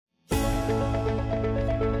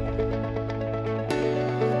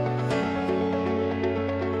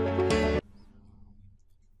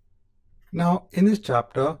Now in this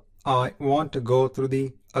chapter, I want to go through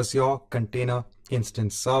the Azure Container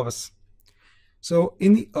Instance Service. So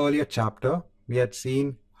in the earlier chapter, we had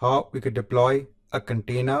seen how we could deploy a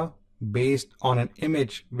container based on an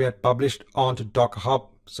image we had published onto Docker Hub.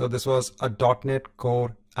 So this was a .NET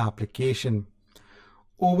Core application.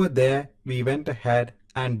 Over there, we went ahead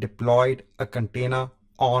and deployed a container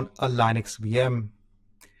on a Linux VM.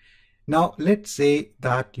 Now, let's say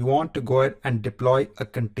that you want to go ahead and deploy a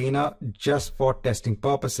container just for testing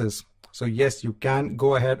purposes. So yes, you can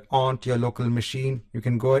go ahead onto your local machine. You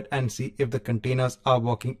can go ahead and see if the containers are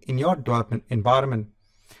working in your development environment.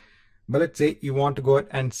 But let's say you want to go ahead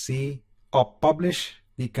and see or publish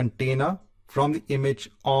the container from the image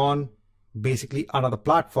on basically another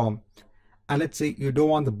platform. And let's say you don't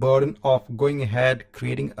want the burden of going ahead,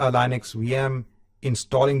 creating a Linux VM,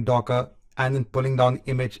 installing Docker, and then pulling down the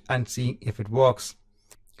image and seeing if it works.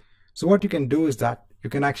 So what you can do is that you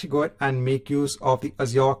can actually go ahead and make use of the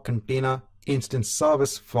Azure Container Instance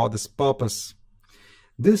Service for this purpose.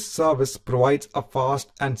 This service provides a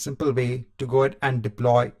fast and simple way to go ahead and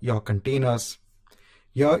deploy your containers.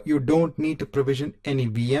 Here you don't need to provision any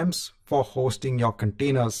VMs for hosting your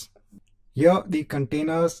containers. Here the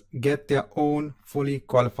containers get their own fully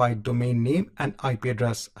qualified domain name and IP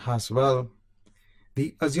address as well.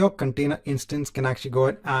 The Azure Container Instance can actually go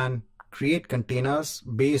ahead and create containers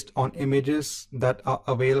based on images that are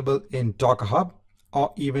available in Docker Hub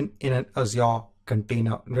or even in an Azure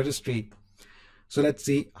Container Registry. So let's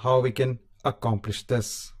see how we can accomplish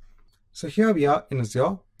this. So here we are in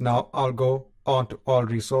Azure. Now I'll go on to all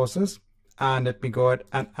resources and let me go ahead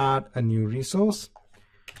and add a new resource.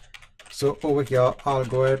 So over here, I'll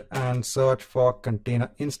go ahead and search for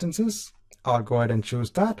container instances. I'll go ahead and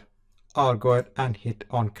choose that. I'll go ahead and hit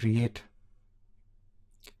on create.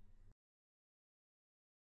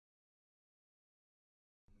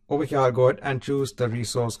 Over here, I'll go ahead and choose the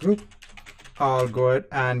resource group. I'll go ahead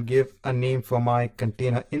and give a name for my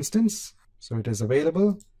container instance. So it is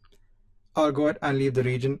available. I'll go ahead and leave the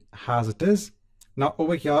region as it is. Now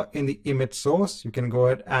over here in the image source, you can go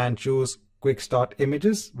ahead and choose quick start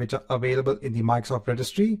images, which are available in the Microsoft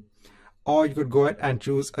registry, or you could go ahead and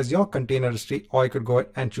choose Azure Container Registry, or you could go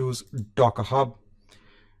ahead and choose Docker Hub.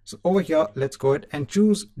 So over here, let's go ahead and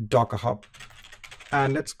choose Docker Hub.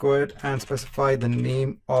 And let's go ahead and specify the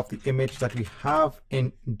name of the image that we have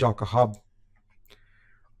in Docker Hub.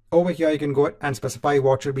 Over here, you can go ahead and specify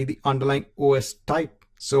what should be the underlying OS type.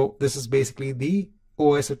 So this is basically the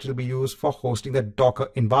OS that will be used for hosting the Docker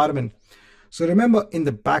environment. So remember, in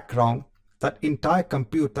the background, that entire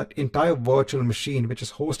compute, that entire virtual machine which is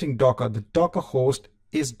hosting Docker, the Docker host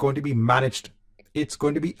is going to be managed. It's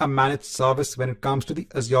going to be a managed service when it comes to the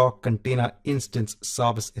Azure Container Instance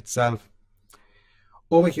Service itself.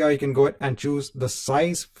 Over here, you can go ahead and choose the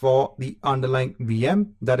size for the underlying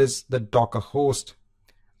VM, that is the Docker host.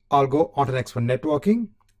 I'll go on to next for networking.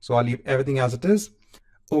 So I'll leave everything as it is.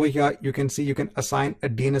 Over here, you can see you can assign a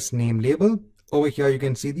DNS name label. Over here, you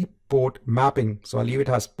can see the port mapping. So I'll leave it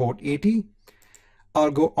as port 80.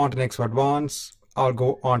 I'll go on to next for advanced. I'll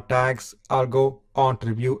go on tags. I'll go on to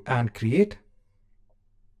review and create.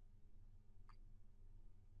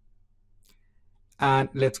 And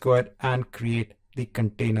let's go ahead and create the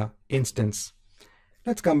container instance.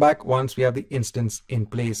 Let's come back once we have the instance in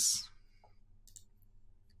place.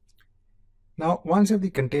 Now, once you have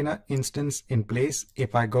the container instance in place,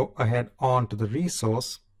 if I go ahead on to the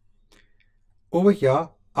resource, over here,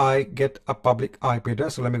 I get a public IP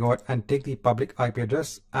address. So let me go ahead and take the public IP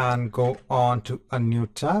address and go on to a new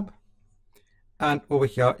tab. And over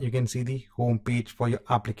here, you can see the home page for your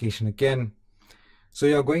application again. So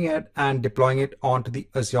you're going ahead and deploying it onto the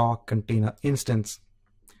Azure Container Instance.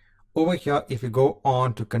 Over here, if you go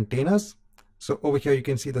on to containers, so over here, you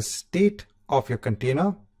can see the state of your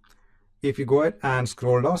container. If you go ahead and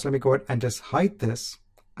scroll down, so let me go ahead and just hide this.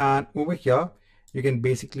 And over here, you can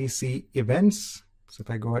basically see events. So if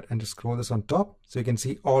I go ahead and just scroll this on top, so you can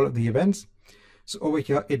see all of the events. So over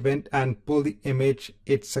here, it went and pulled the image.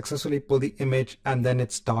 It successfully pulled the image and then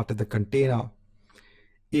it started the container.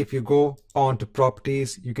 If you go on to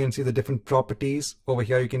properties, you can see the different properties. Over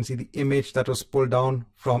here, you can see the image that was pulled down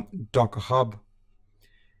from Docker Hub.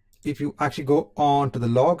 If you actually go on to the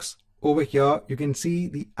logs, over here, you can see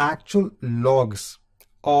the actual logs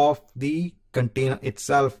of the container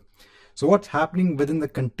itself. So what's happening within the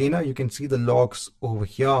container, you can see the logs over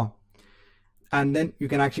here. And then you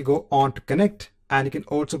can actually go on to connect, and you can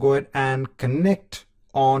also go ahead and connect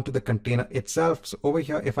onto the container itself. So over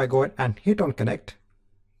here, if I go ahead and hit on connect,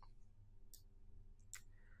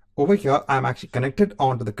 over here, I'm actually connected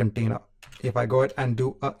onto the container. If I go ahead and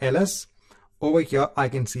do a ls, over here I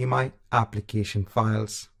can see my application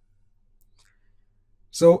files.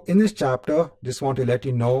 So in this chapter, just want to let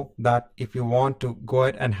you know that if you want to go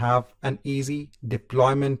ahead and have an easy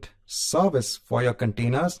deployment service for your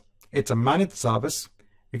containers, it's a managed service.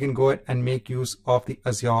 You can go ahead and make use of the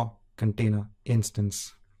Azure container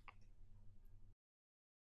instance.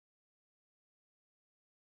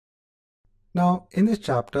 Now in this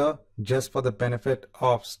chapter, just for the benefit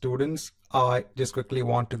of students, I just quickly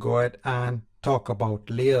want to go ahead and talk about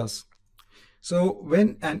layers. So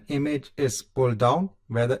when an image is pulled down,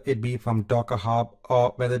 whether it be from Docker Hub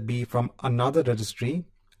or whether it be from another registry,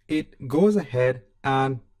 it goes ahead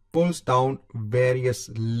and pulls down various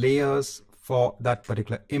layers for that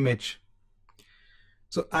particular image.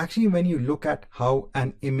 So actually when you look at how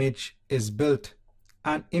an image is built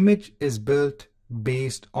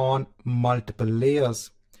based on multiple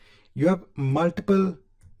layers. You have multiple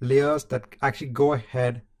layers that actually go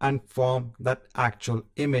ahead and form that actual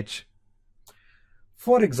image.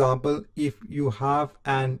 For example, if you have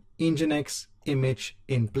an Nginx image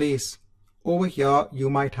in place, over here you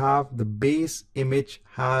might have the base image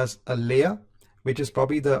has a layer, which is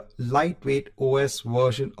probably the lightweight OS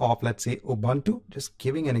version of, let's say, Ubuntu, just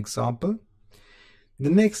giving an example. The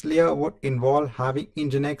next layer would involve having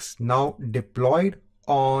Nginx now deployed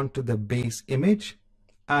onto the base image.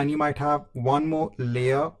 And you might have one more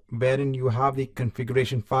layer wherein you have the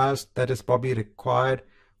configuration files that is probably required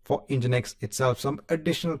for Nginx itself, some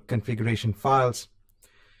additional configuration files.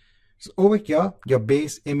 So over here, your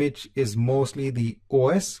base image is mostly the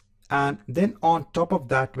OS. And then on top of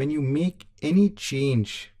that, when you make any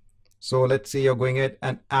change, so let's say you're going ahead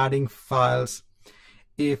and adding files,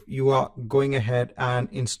 if you are going ahead and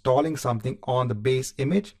installing something on the base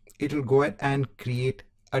image, it will go ahead and create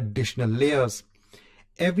additional layers.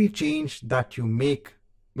 Every change that you make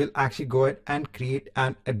will actually go ahead and create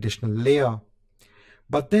an additional layer.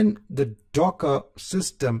 But then the Docker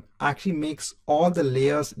system actually makes all the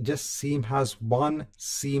layers just seem as one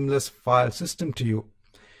seamless file system to you.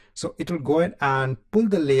 So it will go ahead and pull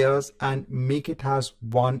the layers and make it as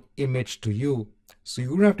one image to you. So you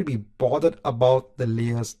don't have to be bothered about the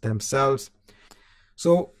layers themselves.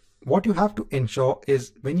 So what you have to ensure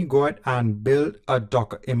is when you go ahead and build a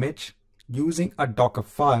Docker image using a Docker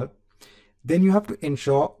file, then you have to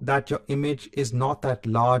ensure that your image is not that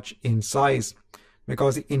large in size,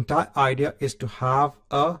 because the entire idea is to have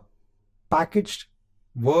a packaged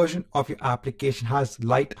version of your application as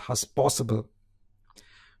light as possible.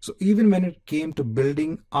 So even when it came to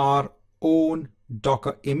building our own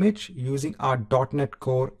Docker image using our .NET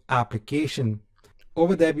Core application,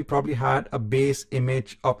 over there we probably had a base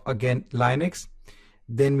image of, again, Linux.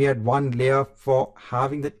 Then we had one layer for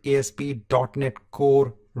having the ASP.NET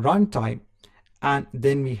Core runtime. And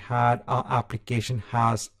then we had our application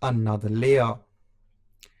has another layer.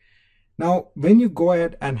 Now, when you go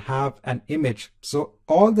ahead and have an image, so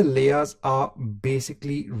all the layers are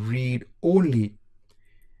basically read only.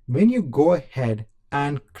 When you go ahead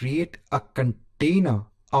and create a container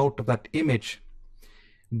out of that image,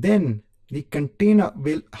 then the container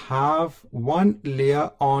will have one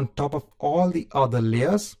layer on top of all the other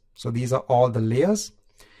layers. So these are all the layers.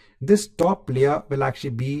 This top layer will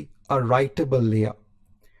actually be a writable layer.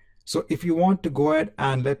 So if you want to go ahead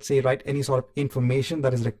and, let's say, write any sort of information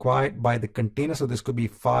that is required by the container, so this could be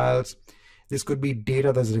files, this could be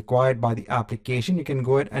data that is required by the application, you can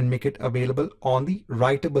go ahead and make it available on the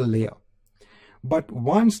writable layer. But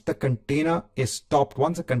once the container is stopped,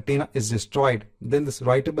 once the container is destroyed, then this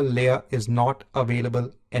writable layer is not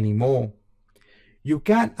available anymore. You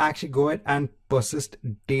can actually go ahead and persist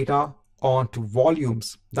data onto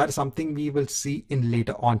volumes. That is something we will see in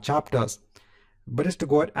later on chapters. But just to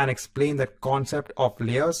go ahead and explain that concept of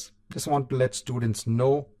layers, just want to let students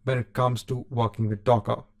know when it comes to working with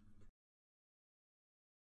Docker.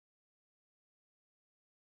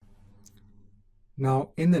 Now,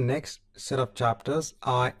 in the next set of chapters,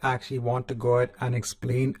 I actually want to go ahead and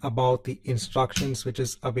explain about the instructions which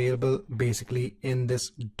is available basically in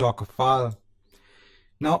this Docker file.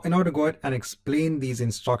 Now, in order to go ahead and explain these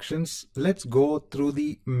instructions, let's go through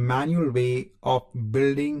the manual way of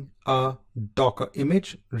building a Docker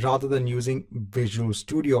image rather than using Visual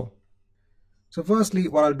Studio. So firstly,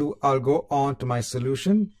 what I'll do, I'll go on to my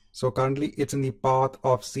solution. So currently it's in the path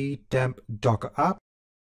of ctemp Docker app.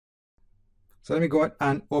 So let me go ahead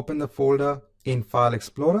and open the folder in File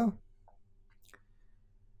Explorer.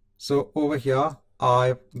 So over here,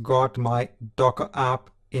 I've got my Docker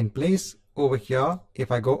app in place. Over here, if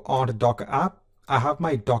I go on to Docker app, I have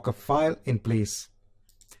my Docker file in place.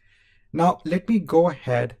 Now let me go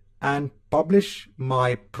ahead and publish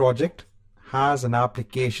my project has an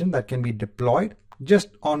application that can be deployed just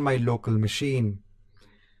on my local machine.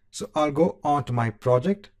 So I'll go on to my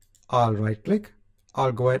project, I'll right click,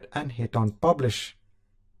 I'll go ahead and hit on publish.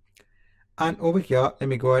 And over here, let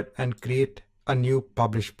me go ahead and create a new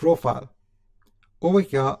publish profile. Over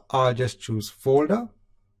here, I'll just choose folder,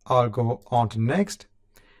 I'll go on to next,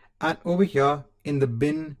 and over here in the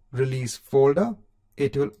bin release folder,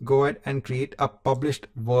 it will go ahead and create a published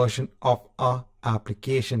version of our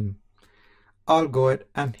application. I'll go ahead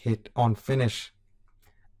and hit on finish.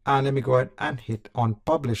 And let me go ahead and hit on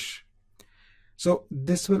publish. So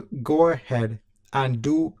this will go ahead and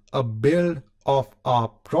do a build of our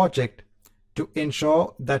project to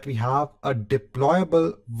ensure that we have a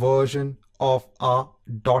deployable version of our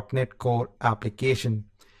 .NET Core application.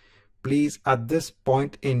 Please, at this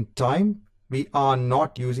point in time, we are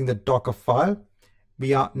not using the Docker file.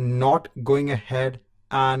 We are not going ahead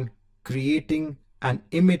and creating an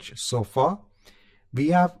image so far. We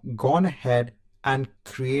have gone ahead and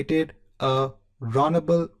created a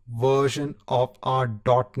runnable version of our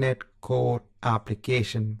 .NET Core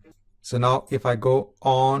application. So now if I go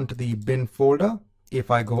on to the bin folder, if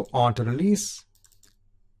I go on to release,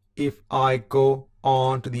 if I go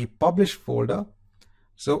on to the publish folder,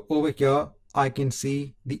 so over here I can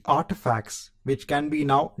see the artifacts which can be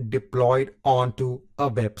now deployed onto a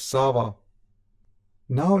web server.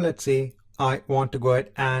 Now let's say I want to go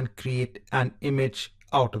ahead and create an image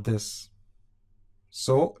out of this.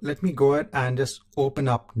 So let me go ahead and just open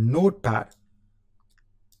up Notepad.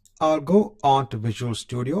 I'll go on to Visual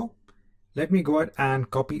Studio. Let me go ahead and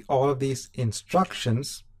copy all of these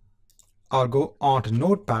instructions. I'll go on to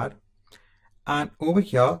Notepad, and over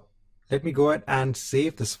here, let me go ahead and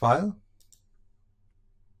save this file.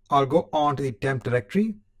 I'll go on to the temp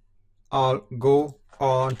directory. I'll go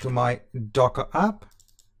on to my Docker app.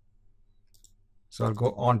 So I'll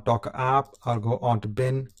go on Docker app, I'll go on to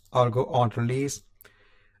bin, I'll go on to release,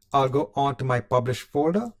 I'll go on to my publish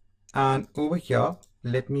folder, and over here,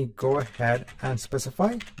 let me go ahead and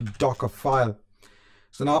specify Docker file.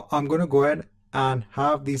 So now I'm going to go ahead and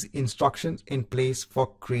have these instructions in place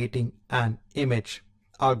for creating an image.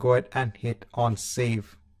 I'll go ahead and hit on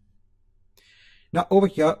save. Now over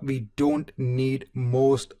here, we don't need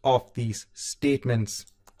most of these statements.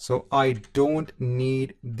 So I don't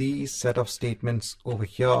need these set of statements over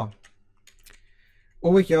here.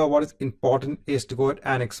 Over here, what is important is to go ahead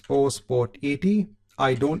and expose port 80.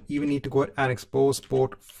 I don't even need to go ahead and expose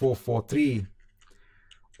port 443.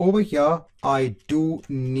 Over here, I do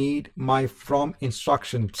need my from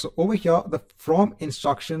instruction. So over here, the from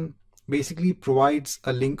instruction basically provides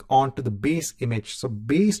a link onto the base image. So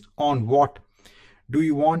based on what do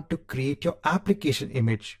you want to create your application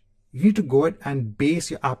image? You need to go ahead and base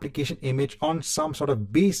your application image on some sort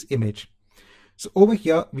of base image. So over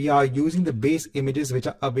here, we are using the base images which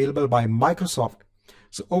are available by Microsoft.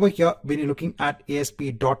 So over here, when you're looking at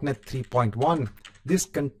ASP.NET 3.1, this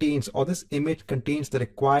contains, or this image contains, the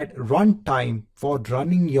required runtime for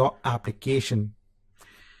running your application.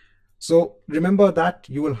 So remember that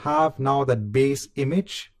you will have now that base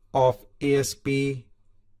image of ASP.NET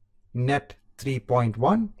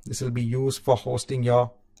 3.1. This will be used for hosting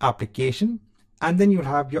your application, and then you'll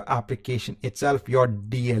have your application itself, your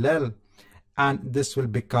DLL, and this will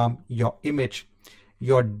become your image.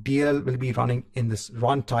 Your DLL will be running in this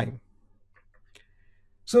runtime.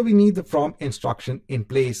 So we need the from instruction in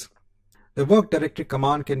place. The work directory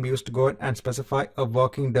command can be used to go ahead and specify a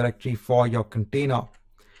working directory for your container.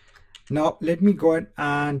 Now let me go ahead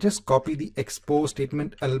and just copy the expose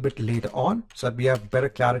statement a little bit later on so that we have better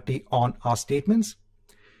clarity on our statements.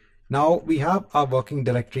 Now we have our working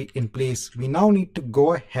directory in place. We now need to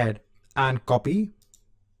go ahead and copy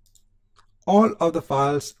all of the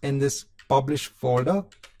files in this publish folder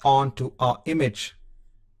onto our image.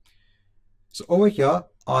 So over here,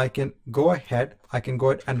 I can go ahead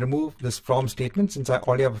and remove this from statement. Since I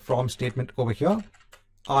already have a from statement over here,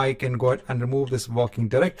 I can go ahead and remove this working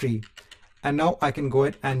directory. And now I can go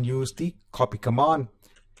ahead and use the copy command.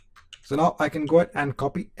 So now I can go ahead and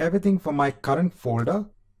copy everything from my current folder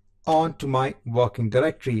onto my working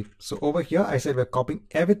directory. So over here, I said we're copying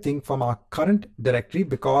everything from our current directory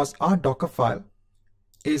because our Docker file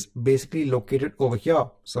is basically located over here.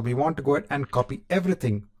 So we want to go ahead and copy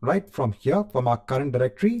everything right from here, from our current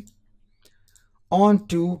directory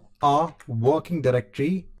onto our working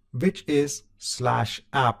directory, which is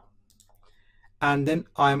 /app. And then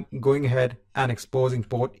I'm going ahead and exposing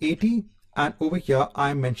port 80. And over here,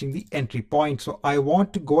 I'm mentioning the entry point. So I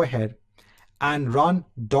want to go ahead and run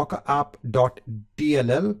docker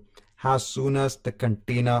app.dll as soon as the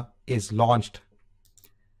container is launched.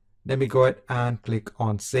 Let me go ahead and click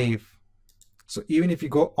on save. So even if you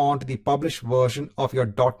go on to the published version of your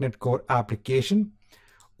 .NET Core application,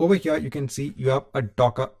 over here you can see you have a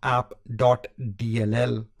docker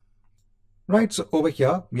app.dll. Right, so over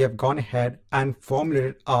here we have gone ahead and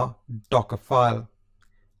formulated our Docker file.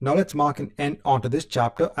 Now let's mark an end onto this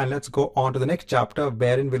chapter and let's go on to the next chapter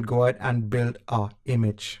wherein we'll go ahead and build our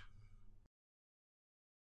image.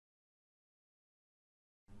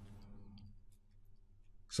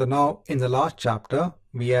 So now in the last chapter,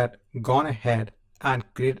 we had gone ahead and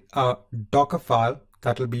created a Docker file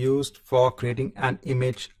that will be used for creating an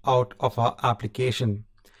image out of our application.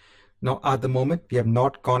 Now at the moment, we have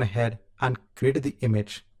not gone ahead and created the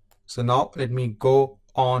image. So now let me go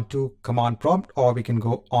on to command prompt, or we can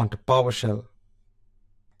go on to PowerShell.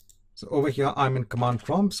 So over here, I'm in command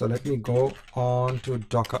prompt. So let me go on to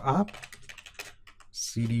Docker app,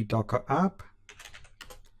 cd Docker app.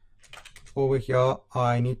 Over here,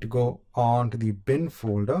 I need to go on to the bin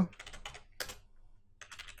folder,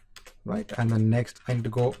 right? And then next I need to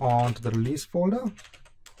go on to the release folder.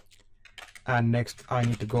 And next I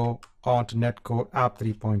need to go on to netcode app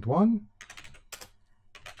 3.1.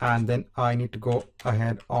 And then I need to go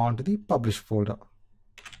ahead on to the publish folder.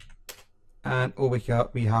 And over here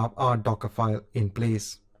we have our Docker file in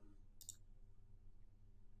place.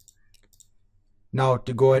 Now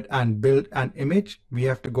to go ahead and build an image, we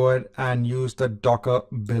have to go ahead and use the docker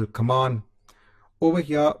build command. Over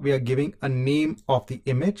here, we are giving a name of the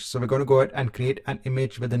image. So we're going to go ahead and create an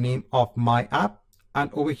image with the name of my app. And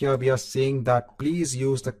over here, we are saying that please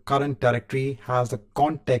use the current directory as the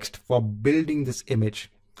context for building this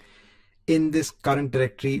image. In this current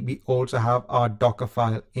directory, we also have our Docker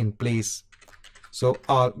file in place. So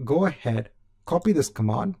I'll go ahead, copy this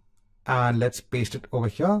command, and let's paste it over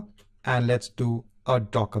here. And let's do a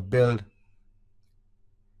Docker build.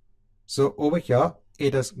 So over here,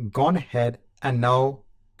 it has gone ahead and now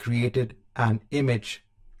created an image.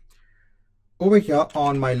 Over here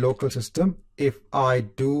on my local system, if I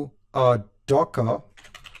do a Docker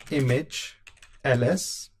image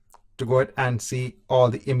ls to go ahead and see all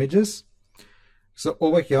the images. So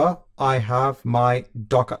over here, I have my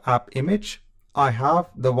Docker app image. I have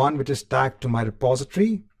the one which is tagged to my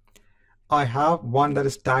repository. I have one that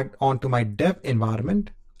is tagged onto my dev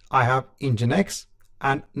environment. I have Nginx,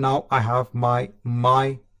 and now I have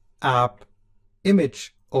my app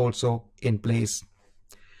image also in place.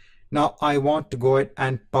 Now I want to go ahead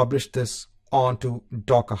and publish this onto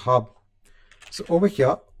Docker Hub. So over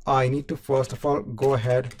here, I need to first of all go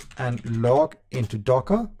ahead and log into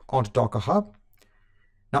Docker onto Docker Hub.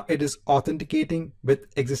 Now it is authenticating with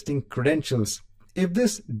existing credentials. If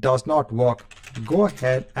this does not work, go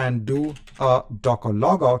ahead and do a Docker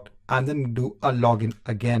logout and then do a login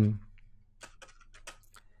again.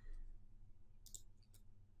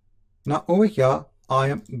 Now over here, I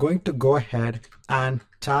am going to go ahead and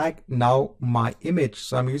tag now my image.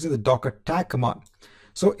 So I'm using the Docker tag command.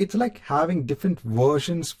 So it's like having different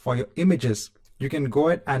versions for your images. You can go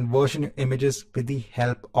ahead and version your images with the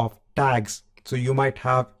help of tags. So you might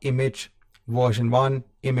have image version 1,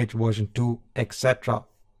 image version 2, etc.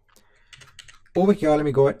 Over here, let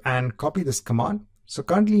me go ahead and copy this command. So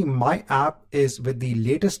currently my app is with the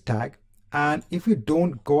latest tag. And if you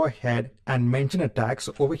don't go ahead and mention a tag,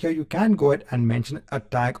 so over here you can go ahead and mention a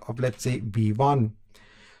tag of, let's say, v1.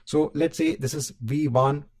 So let's say this is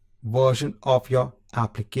v1 version of your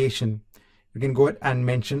application. You can go ahead and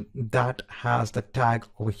mention that has the tag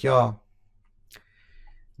over here.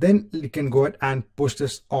 Then you can go ahead and push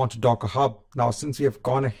this onto Docker Hub. Now, since we have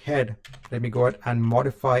gone ahead, let me go ahead and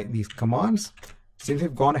modify these commands. Since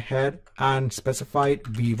we've gone ahead and specified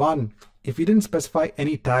v1, if you didn't specify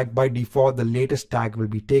any tag, by default, the latest tag will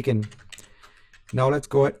be taken. Now let's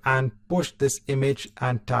go ahead and push this image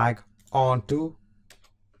and tag onto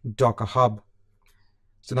Docker Hub.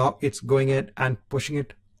 So now it's going ahead and pushing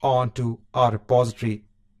it onto our repository.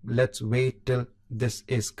 Let's wait till this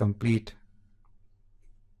is complete.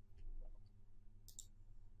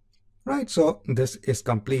 Right, so this is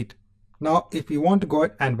complete. Now, if we want to go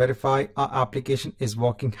ahead and verify our application is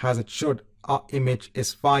working as it should, our image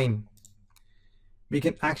is fine, we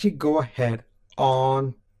can actually go ahead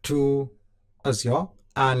on to Azure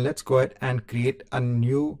and let's go ahead and create a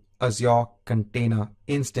new Azure container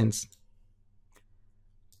instance.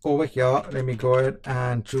 Over here, let me go ahead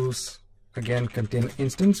and choose again container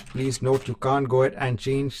instance. Please note you can't go ahead and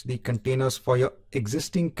change the containers for your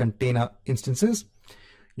existing container instances.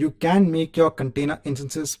 You can make your container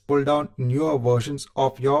instances pull down newer versions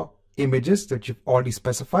of your images that you've already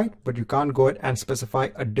specified, but you can't go ahead and specify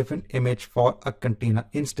a different image for a container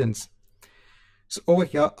instance. So over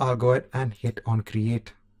here, I'll go ahead and hit on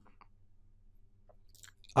create.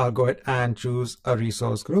 I'll go ahead and choose a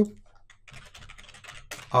resource group.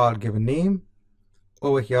 I'll give a name.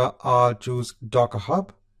 Over here, I'll choose Docker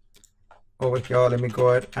Hub. Over here, let me go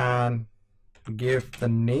ahead and give the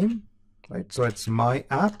name, right? So it's my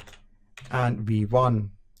app and v1.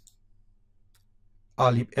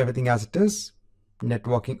 I'll leave everything as it is.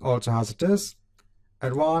 Networking also as it is.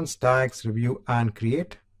 Advanced tags, review and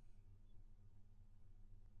create.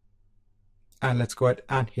 And let's go ahead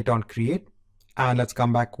and hit on create. And let's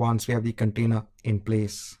come back once we have the container in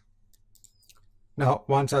place. Now,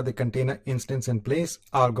 once I have the container instance in place,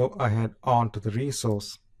 I'll go ahead onto the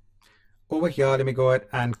resource. Over here, let me go ahead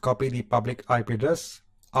and copy the public IP address.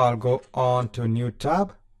 I'll go on to a new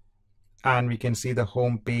tab and we can see the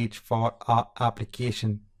home page for our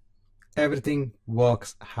application. Everything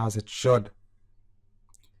works as it should.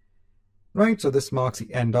 Right, so this marks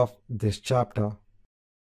the end of this chapter.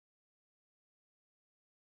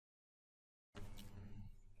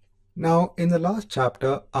 Now, in the last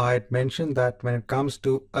chapter, I had mentioned that when it comes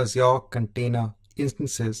to Azure container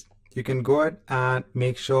instances, you can go ahead and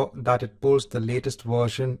make sure that it pulls the latest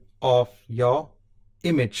version of your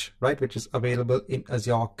image, right, which is available in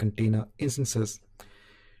Azure container instances.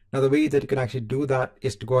 Now, the way that you can actually do that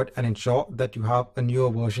is to go ahead and ensure that you have a newer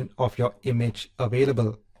version of your image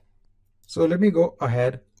available. So let me go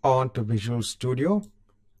ahead on to Visual Studio.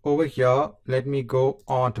 Over here, let me go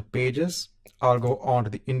on to pages. I'll go on to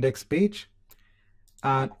the index page.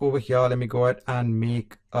 And over here, let me go ahead and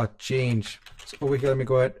make a change. So over here, let me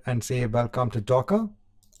go ahead and say welcome to Docker.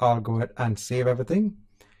 I'll go ahead and save everything.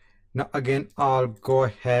 Now again, I'll go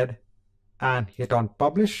ahead and hit on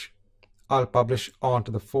publish. I'll publish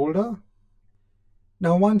onto the folder.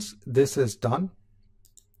 Now once this is done,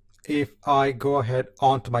 if I go ahead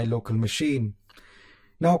onto my local machine,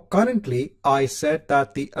 now currently I said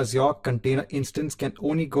that the Azure container instance can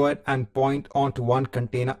only go ahead and point onto one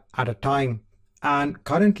container at a time. And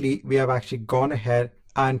currently we have actually gone ahead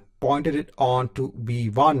and pointed it on to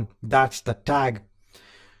v1. That's the tag.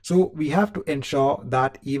 So we have to ensure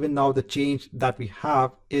that even now the change that we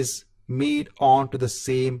have is made onto the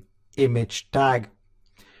same image tag.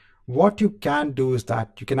 What you can do is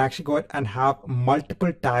that you can actually go ahead and have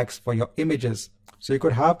multiple tags for your images. So you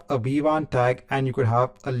could have a v1 tag and you could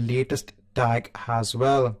have a latest tag as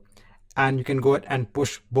well. And you can go ahead and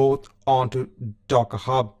push both onto Docker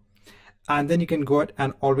Hub. And then you can go ahead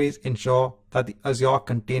and always ensure that the Azure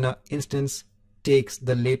container instance takes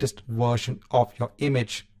the latest version of your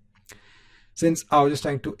image. Since I was just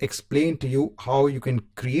trying to explain to you how you can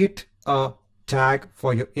create a tag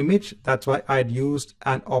for your image, that's why I'd used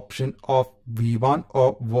an option of v1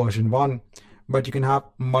 or version 1. But you can have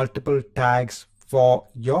multiple tags for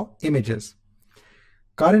your images.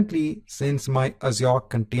 Currently, since my Azure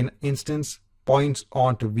container instance points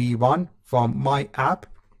onto v1 for my app,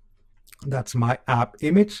 that's my app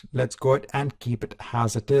image. Let's go ahead and keep it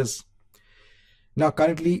as it is. Now,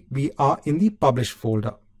 currently we are in the publish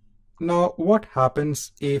folder. Now, what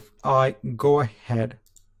happens if I go ahead,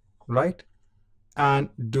 right, and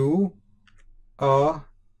do a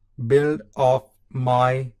build of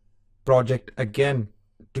my project again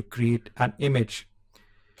to create an image?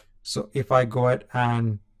 So if I go ahead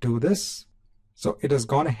and do this, so it has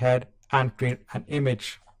gone ahead and created an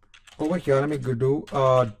image. Over here, let me go do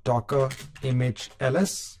a Docker image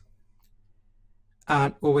ls.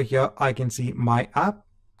 And over here, I can see my app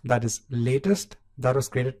that is latest, that was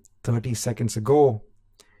created 30 seconds ago.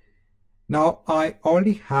 Now I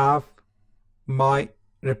already have my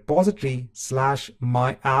repository /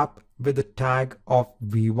 my app with the tag of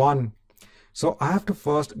v1. So I have to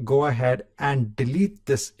first go ahead and delete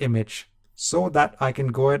this image so that I can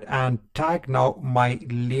go ahead and tag now my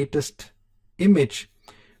latest image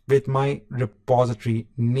with my repository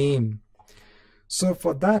name. So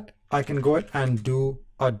for that, I can go ahead and do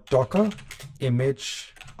a Docker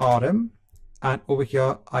image rm, and over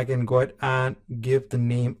here I can go ahead and give the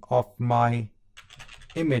name of my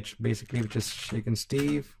image, basically, which is Shaken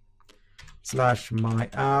Steve / my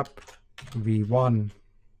app v1.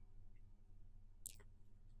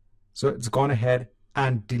 So it's gone ahead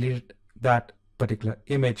and deleted that particular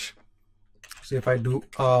image. So if I do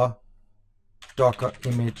a Docker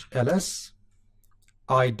image ls,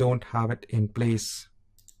 I don't have it in place.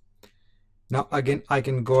 Now again, I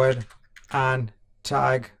can go ahead and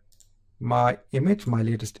tag my image, my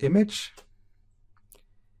latest image.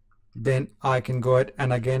 Then I can go ahead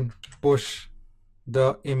and again push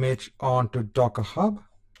the image onto Docker Hub.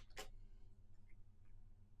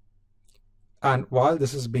 And while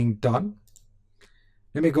this is being done,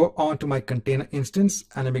 let me go on to my container instance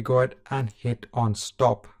and let me go ahead and hit on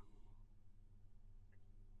stop.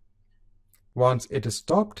 Once it is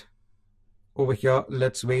stopped, over here,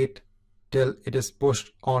 let's wait till it is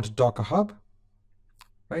pushed onto Docker Hub,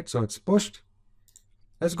 right? So it's pushed.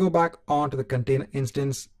 Let's go back onto the container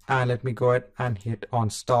instance and let me go ahead and hit on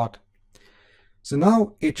start. So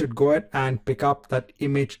now it should go ahead and pick up that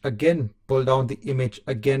image again, pull down the image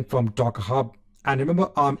again from Docker Hub. And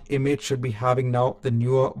remember, our image should be having now the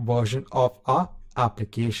newer version of our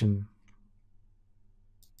application.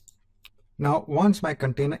 Now, once my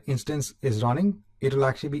container instance is running, it will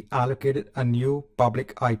actually be allocated a new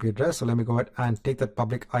public IP address. So let me go ahead and take that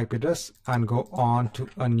public IP address and go on to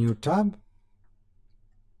a new tab.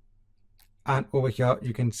 And over here,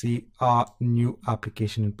 you can see our new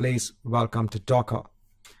application in place. Welcome to Docker.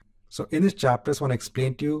 So in this chapter, I just want to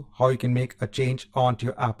explain to you how you can make a change onto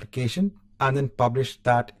your application and then publish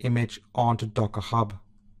that image onto Docker Hub.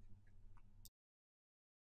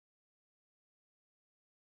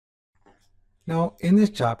 Now in this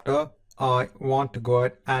chapter, I want to go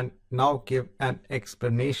ahead and now give an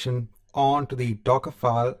explanation onto the Docker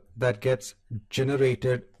file that gets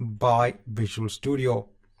generated by Visual Studio.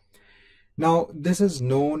 Now this is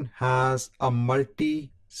known as a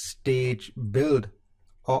multi-stage build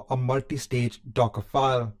or a multi-stage Docker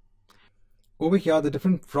file. Over here, the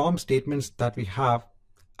different from statements that we have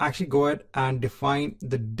actually go ahead and define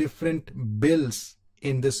the different builds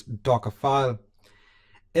in this Docker file.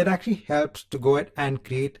 It actually helps to go ahead and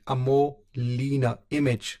create a more leaner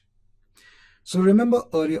image. So remember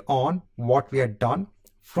earlier on what we had done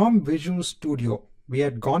from Visual Studio, we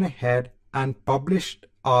had gone ahead and published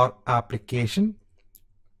our application.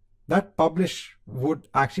 That publish would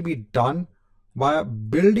actually be done via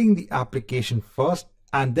building the application first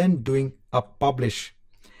and then doing a publish.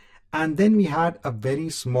 And then we had a very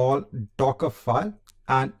small Docker file,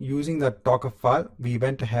 and using that Docker file, we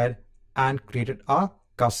went ahead and created our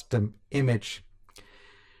custom image.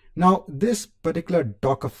 Now this particular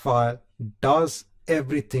Docker file does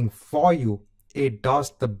everything for you. It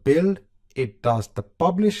does the build, it does the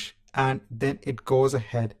publish, and then it goes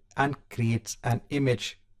ahead and creates an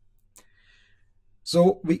image.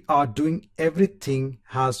 So we are doing everything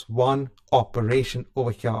as one operation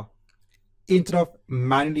over here. Instead of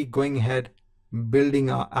manually going ahead, building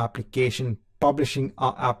our application, publishing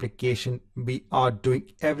our application, we are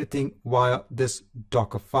doing everything via this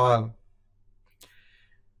Docker file.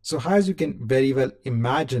 So as you can very well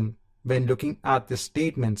imagine when looking at the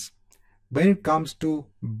statements, when it comes to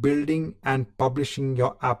building and publishing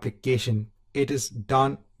your application, it is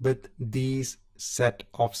done with these set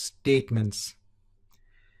of statements.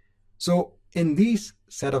 So in these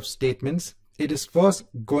set of statements, it is first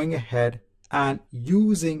going ahead and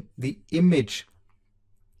using the image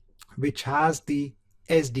which has the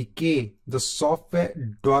SDK, the software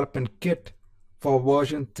development kit for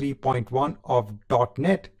version 3.1 of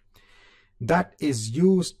 .NET that is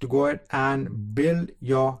used to go ahead and build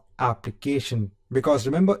your application. Because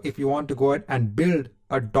remember, if you want to go ahead and build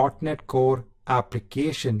a .NET Core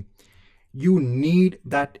application, you need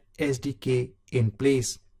that SDK in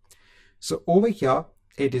place. So over here,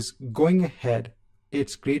 it is going ahead,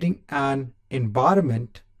 it's creating an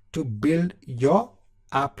environment to build your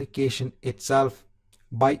application itself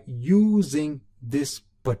by using this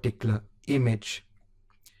particular image.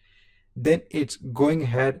 Then it's going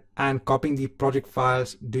ahead and copying the project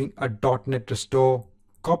files, doing a .NET restore,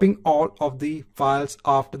 copying all of the files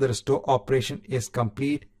after the restore operation is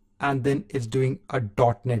complete, and then it's doing a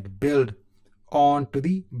 .NET build onto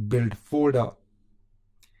the build folder.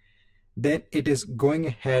 Then it is going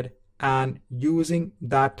ahead and using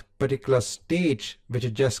that particular stage which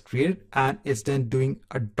it just created, and it's then doing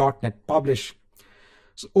a .NET publish.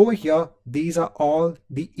 So over here, these are all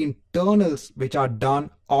the internals which are done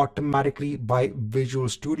automatically by Visual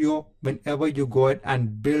Studio whenever you go ahead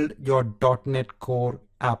and build your .NET Core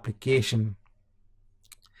application.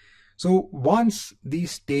 So once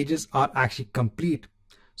these stages are actually complete,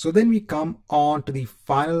 so then we come on to the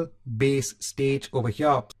final base stage over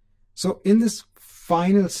here. So in this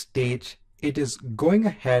final stage, it is going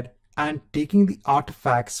ahead and taking the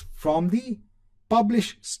artifacts from the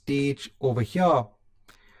publish stage over here.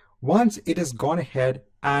 Once it has gone ahead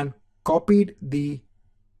and copied the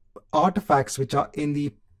artifacts which are in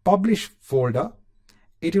the publish folder,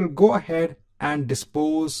 it will go ahead and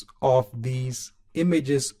dispose of these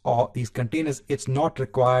images or these containers. It's not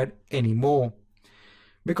required anymore.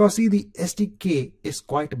 Because see, the SDK is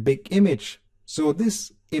quite a big image. So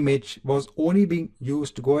this image was only being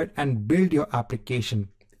used to go ahead and build your application.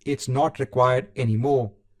 It's not required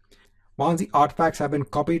anymore. Once the artifacts have been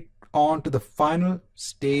copied onto the final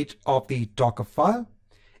stage of the Docker file,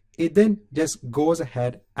 it then just goes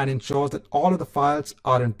ahead and ensures that all of the files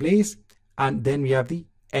are in place and then we have the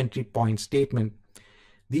entry point statement.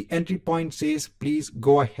 The entry point says, please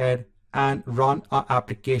go ahead and run our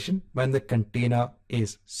application when the container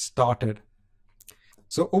is started.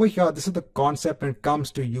 So over here, this is the concept when it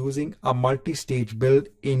comes to using a multi-stage build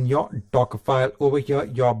in your Docker file. Over here,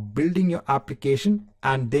 you're building your application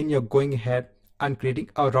and then you're going ahead and creating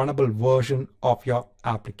a runnable version of your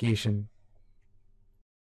application.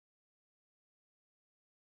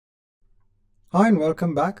 Hi and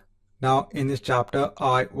welcome back. Now in this chapter,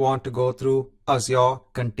 I want to go through Azure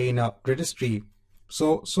Container Registry.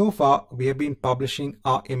 So far we have been publishing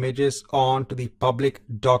our images onto the public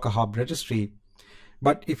Docker Hub registry.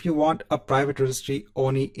 But if you want a private registry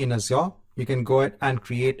only in Azure, you can go ahead and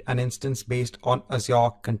create an instance based on Azure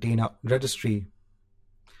Container Registry.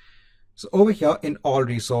 So over here in all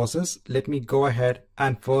resources, let me go ahead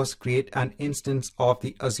and first create an instance of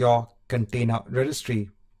the Azure Container Registry.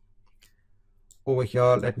 Over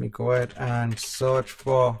here, let me go ahead and search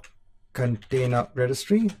for Container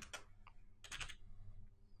Registry.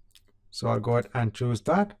 So I'll go ahead and choose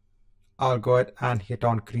that. I'll go ahead and hit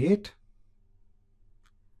on create.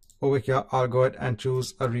 Over here, I'll go ahead and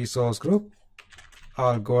choose a resource group.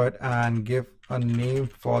 I'll go ahead and give a name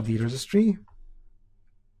for the registry.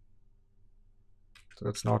 So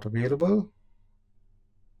it's not available.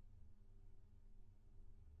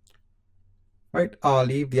 Right, I'll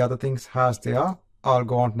leave the other things as they are. I'll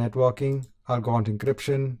go on to networking. I'll go on to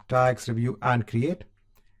encryption, tags, review, and create.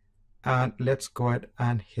 And let's go ahead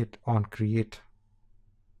and hit on create.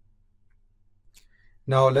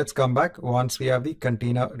 Now let's come back once we have the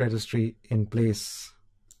container registry in place.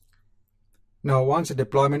 Now once the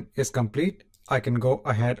deployment is complete, I can go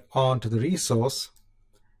ahead onto the resource.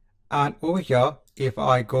 And over here, if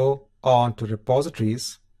I go on to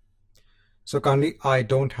repositories, so currently I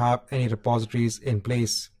don't have any repositories in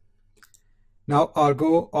place. Now I'll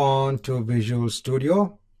go on to Visual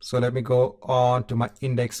Studio. So let me go on to my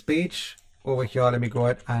index page. Over here, let me go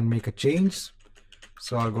ahead and make a change.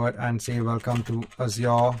 So I'll go ahead and say welcome to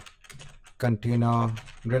Azure Container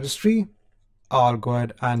Registry. I'll go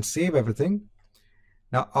ahead and save everything.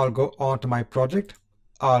 Now I'll go on to my project.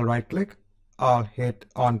 I'll right click. I'll hit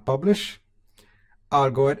on publish. I'll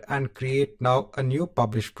go ahead and create now a new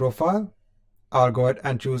publish profile. I'll go ahead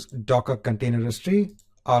and choose Docker Container Registry.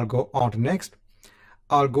 I'll go on to next.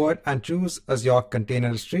 I'll go ahead and choose Azure Container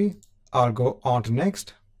Registry. I'll go on to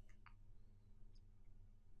next.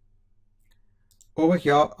 Over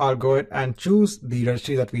here, I'll go ahead and choose the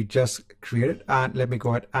registry that we just created, and let me go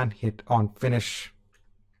ahead and hit on finish.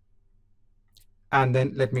 And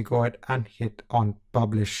then let me go ahead and hit on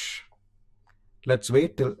publish. Let's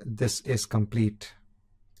wait till this is complete.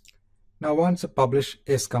 Now once the publish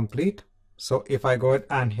is complete, so if I go ahead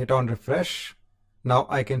and hit on refresh, now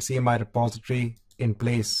I can see my repository in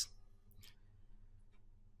place.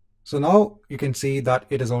 So now you can see that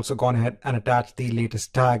it has also gone ahead and attached the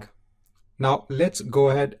latest tag. Now let's go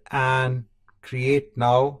ahead and create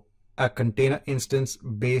now a container instance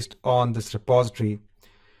based on this repository.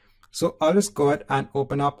 So I'll just go ahead and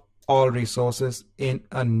open up all resources in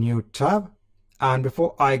a new tab. And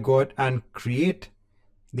before I go ahead and create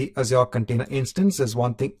the Azure Container Instance, there's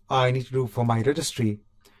one thing I need to do for my registry.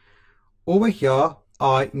 Over here,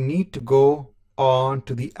 I need to go on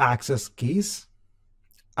to the access keys.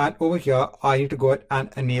 And over here, I need to go ahead and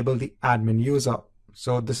enable the admin user.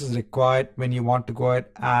 So this is required when you want to go ahead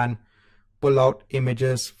and pull out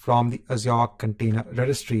images from the Azure Container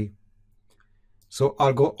Registry. So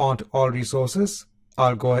I'll go on to all resources.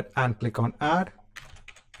 I'll go ahead and click on add.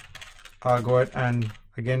 I'll go ahead and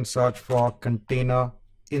again search for container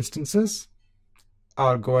instances.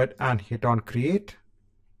 I'll go ahead and hit on create.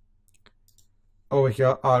 Over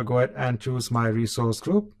here, I'll go ahead and choose my resource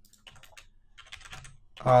group.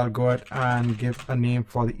 I'll go ahead and give a name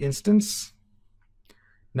for the instance.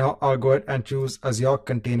 Now I'll go ahead and choose Azure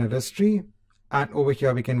Container Registry. And over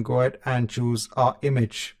here, we can go ahead and choose our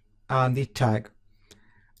image and the tag.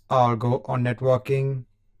 I'll go on networking,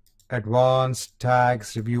 advanced,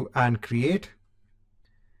 tags, review, and create.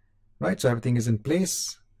 Right, so everything is in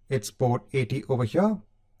place. It's port 80 over here.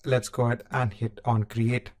 Let's go ahead and hit on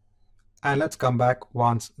create. And let's come back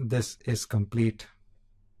once this is complete.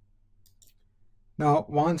 Now,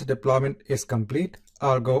 once the deployment is complete,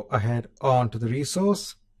 I'll go ahead onto the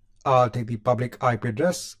resource. I'll take the public IP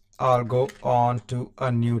address. I'll go on to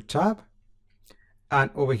a new tab.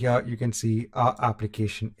 And over here, you can see our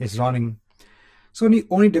application is running. So the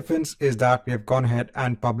only difference is that we have gone ahead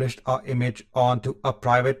and published our image onto a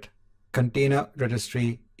private container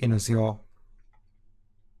registry in Azure.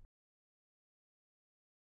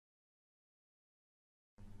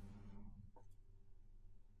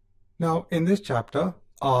 Now in this chapter,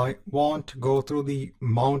 I want to go through the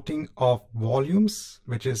mounting of volumes,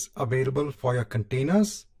 which is available for your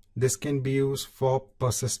containers. This can be used for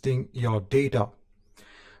persisting your data.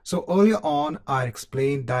 So earlier on, I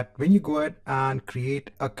explained that when you go ahead and create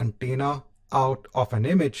a container out of an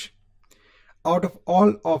image, out of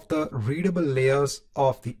all of the readable layers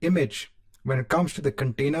of the image, when it comes to the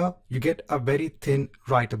container, you get a very thin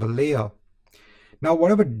writable layer. Now,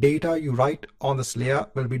 whatever data you write on this layer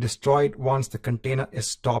will be destroyed once the container is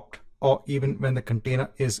stopped, or even when the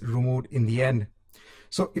container is removed in the end.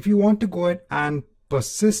 So if you want to go ahead and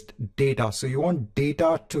persist data, so you want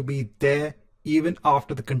data to be there even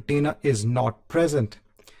after the container is not present,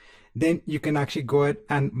 then you can actually go ahead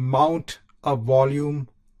and mount a volume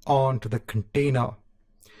onto the container.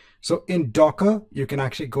 So in Docker, you can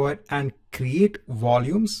actually go ahead and create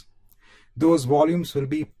volumes. Those volumes will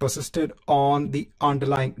be persisted on the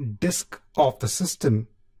underlying disk of the system.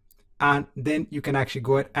 And then you can actually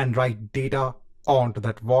go ahead and write data onto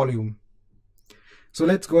that volume. So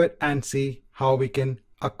let's go ahead and see how we can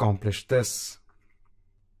accomplish this.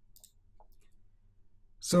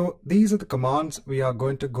 So these are the commands we are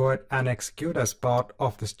going to go ahead and execute as part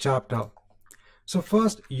of this chapter. So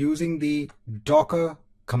first, using the Docker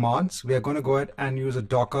commands, we are going to go ahead and use a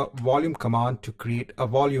Docker volume command to create a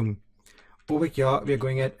volume. Over here, we are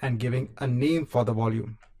going ahead and giving a name for the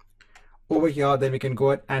volume. Over here, then we can go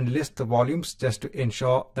ahead and list the volumes just to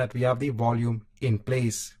ensure that we have the volume in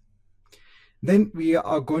place. Then we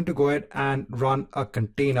are going to go ahead and run a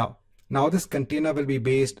container. Now this container will be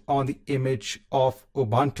based on the image of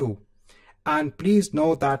Ubuntu. And please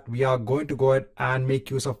know that we are going to go ahead and make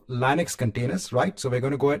use of Linux containers, right? So we're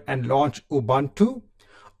going to go ahead and launch Ubuntu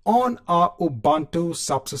on our Ubuntu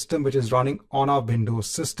subsystem, which is running on our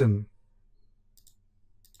Windows system.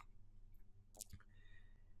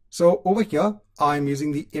 So over here, I'm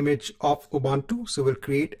using the image of Ubuntu. So we'll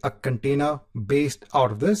create a container based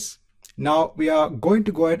out of this. Now we are going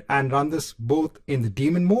to go ahead and run this both in the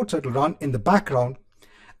daemon mode, so it will run in the background.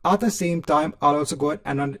 At the same time, I'll also go ahead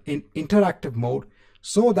and run in interactive mode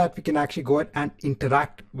so that we can actually go ahead and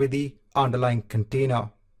interact with the underlying container.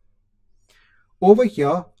 Over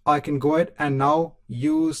here, I can go ahead and now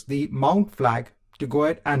use the mount flag to go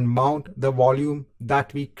ahead and mount the volume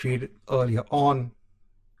that we created earlier on.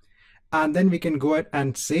 And then we can go ahead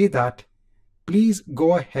and say that please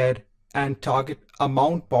go ahead and target a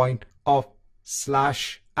mount point of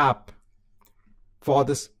 /app for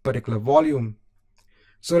this particular volume.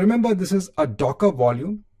 So remember, this is a Docker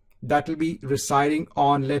volume that will be residing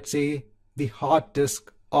on, let's say, the hard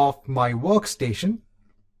disk of my workstation.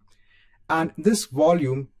 And this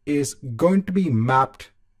volume is going to be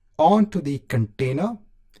mapped onto the container.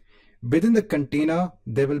 Within the container,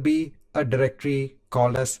 there will be a directory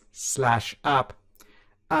called as /app.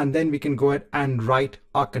 And then we can go ahead and write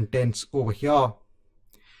our contents over here.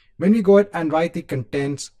 When we go ahead and write the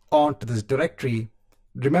contents onto this directory,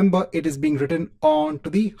 remember it is being written onto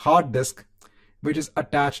the hard disk, which is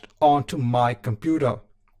attached onto my computer.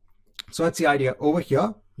 So that's the idea. Over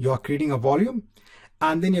here, you're creating a volume,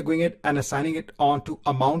 and then you're going ahead and assigning it onto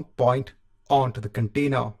a mount point onto the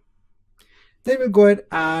container. Then we'll go ahead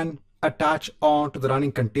and attach onto the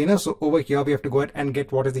running container. So over here, we have to go ahead and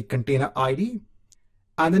get what is the container ID.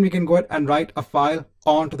 And then we can go ahead and write a file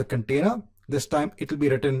onto the container. This time it will be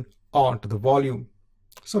written onto the volume.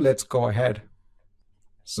 So let's go ahead.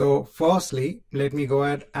 So firstly, let me go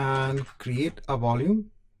ahead and create a volume.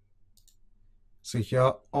 So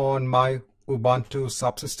here on my Ubuntu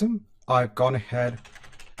subsystem, I've gone ahead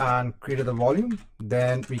and created the volume.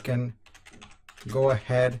 Then we can go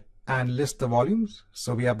ahead and list the volumes.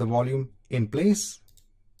 So we have the volume in place.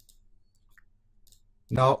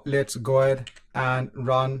 Now let's go ahead and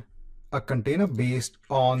run a container based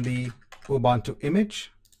on the Ubuntu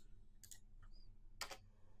image.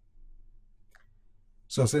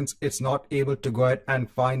 So since it's not able to go ahead and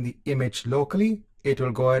find the image locally, it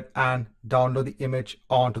will go ahead and download the image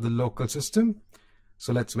onto the local system.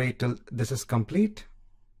 So let's wait till this is complete.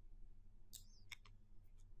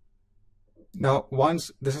 Now,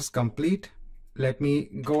 once this is complete, let me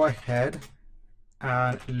go ahead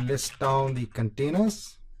and list down the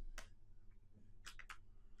containers.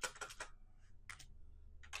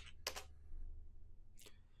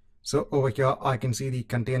 So over here, I can see the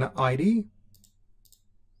container ID.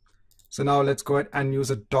 So now let's go ahead and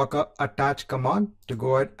use a Docker attach command to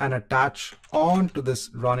go ahead and attach onto this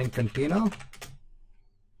running container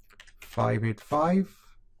 585.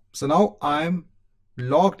 So now I'm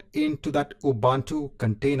logged into that Ubuntu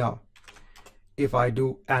container. If I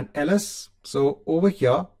do an ls, so over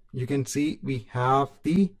here, you can see we have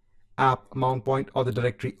the app mount point or the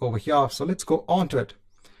directory over here. So let's go on to it.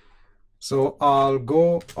 So I'll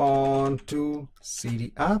go on to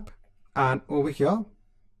cd app, and over here,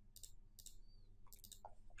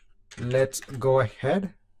 let's go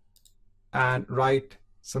ahead and write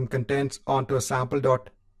some contents onto a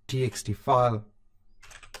sample.txt file.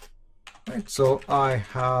 Right, so I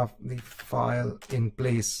have the file in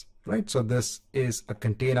place, right? So this is a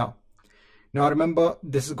container. Now remember,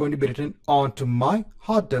 this is going to be written onto my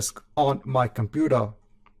hard disk on my computer.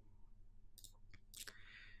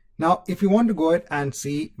 Now, if you want to go ahead and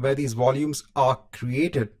see where these volumes are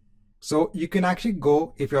created, so you can actually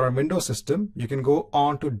go, if you're on a Windows system, you can go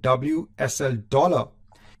on to WSL$.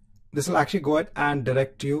 This will actually go ahead and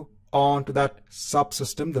direct you onto that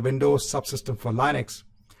subsystem, the Windows subsystem for Linux.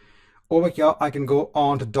 Over here, I can go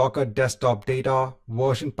on to Docker desktop data,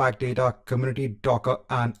 version pack data, community Docker,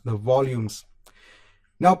 and the volumes.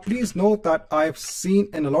 Now, please note that I've seen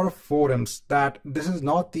in a lot of forums that this is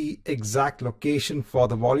not the exact location for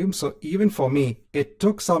the volume. So even for me, it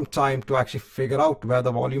took some time to actually figure out where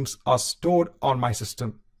the volumes are stored on my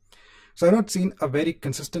system. So I've not seen a very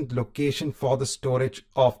consistent location for the storage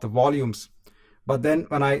of the volumes. But then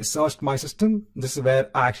when I searched my system, this is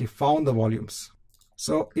where I actually found the volumes.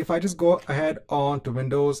 So if I just go ahead on to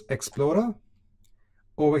Windows Explorer,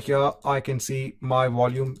 over here, I can see my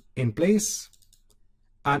volume in place.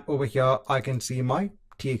 And over here, I can see my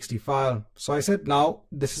txt file. So I said, now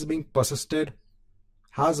this is being persisted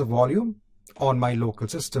as a volume on my local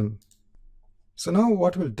system. So now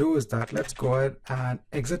what we'll do is that let's go ahead and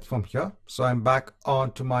exit from here. So I'm back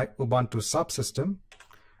onto my Ubuntu subsystem.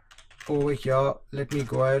 Over here, let me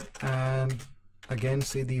go ahead and again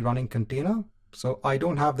see the running container. So I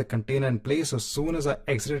don't have the container in place. As soon as I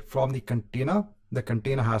exited from the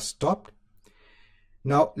container has stopped.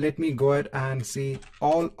 Now let me go ahead and see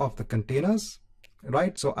all of the containers,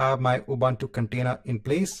 right? So I have my Ubuntu container in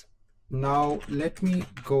place. Now let me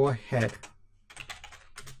go ahead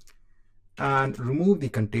and remove the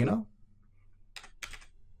container,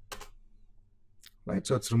 right?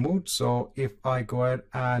 So it's removed. So if I go ahead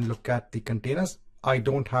and look at the containers, I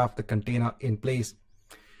don't have the container in place.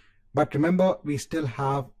 But remember, we still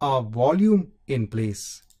have our volume in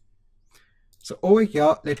place. So over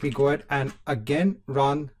here, let me go ahead and again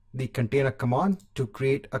run the container command to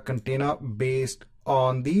create a container based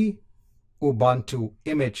on the Ubuntu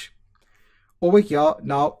image. Over here,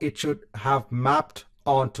 now it should have mapped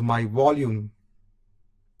onto my volume.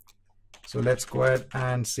 So let's go ahead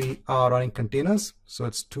and see our running containers. So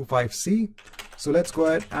it's 25C. So let's go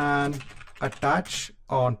ahead and attach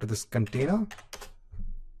onto this container.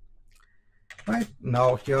 Right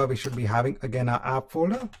now here we should be having again our app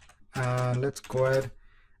folder. And let's go ahead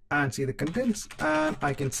and see the contents, and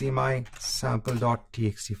I can see my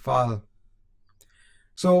sample.txt file.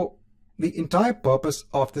 So the entire purpose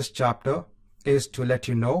of this chapter is to let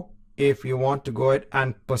you know, if you want to go ahead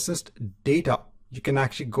and persist data, you can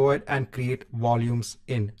actually go ahead and create volumes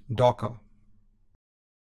in Docker.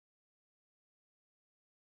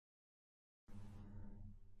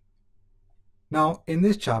 Now in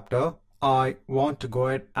this chapter, I want to go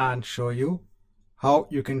ahead and show you how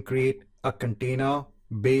you can create a container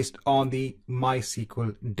based on the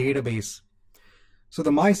MySQL database. So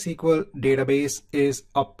the MySQL database is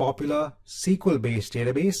a popular SQL-based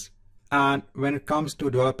database. And when it comes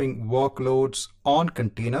to developing workloads on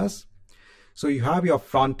containers, so you have your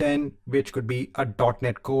front end, which could be a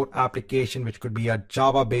 .NET Core application, which could be a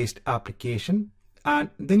Java-based application.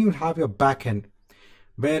 And then you have your backend.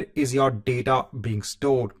 Where is your data being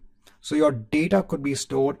stored? So your data could be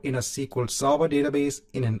stored in a SQL Server database,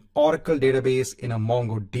 in an Oracle database, in a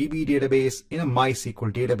MongoDB database, in a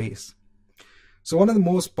MySQL database. So one of the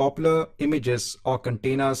most popular images or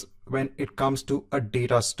containers when it comes to a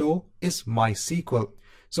data store is MySQL.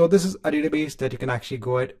 So this is a database that you can actually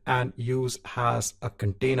go ahead and use as a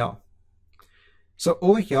container. So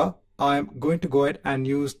over here, I'm going to go ahead and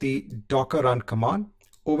use the docker run command.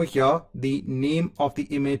 Over here, the name of the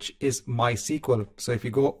image is MySQL. So if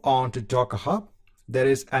you go on to Docker Hub, there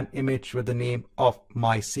is an image with the name of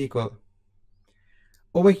MySQL.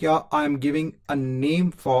 Over here, I'm giving a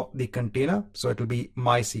name for the container. So it will be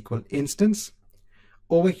MySQL instance.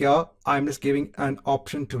 Over here, I'm just giving an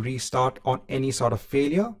option to restart on any sort of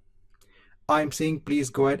failure. I'm saying,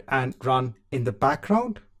 please go ahead and run in the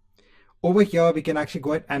background. Over here, we can actually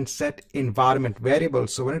go ahead and set environment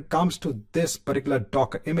variables. So when it comes to this particular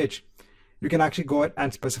Docker image, you can actually go ahead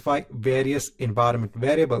and specify various environment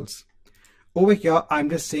variables. Over here, I'm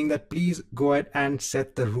just saying that please go ahead and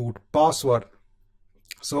set the root password.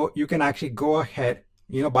 So you can actually go ahead,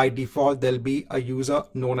 by default, there'll be a user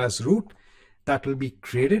known as root. that will be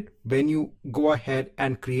created when you go ahead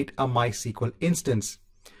and create a MySQL instance.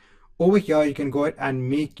 Over here, you can go ahead and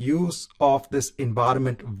make use of this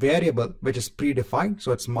environment variable, which is predefined.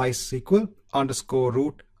 So it's MySQL underscore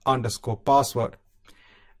root underscore password.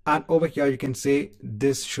 And over here, you can say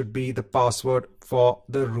this should be the password for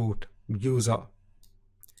the root user.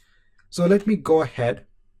 So let me go ahead.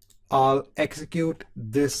 I'll execute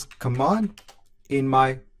this command in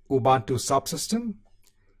my Ubuntu subsystem.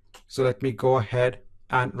 So let me go ahead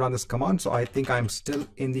and run this command. So I think I'm still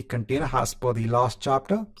in the container as per the last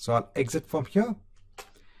chapter. So I'll exit from here.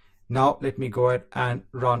 Now let me go ahead and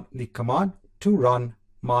run the command to run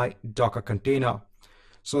my Docker container.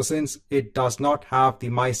 So since it does not have the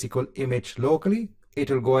MySQL image locally,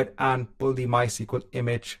 it will go ahead and pull the MySQL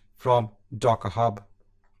image from Docker Hub.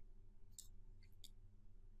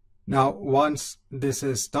 Now, once this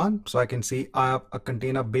is done, so I can see I have a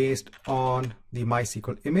container based on the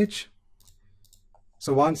MySQL image.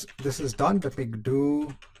 So once this is done, let me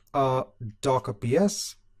do a Docker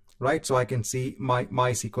PS, right? So I can see my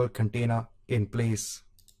MySQL container in place.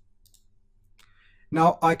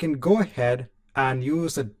 Now I can go ahead and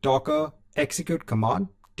use the Docker execute command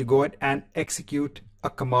to go ahead and execute a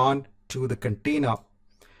command to the container.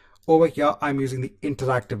 Over here, I'm using the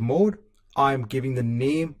interactive mode. I'm giving the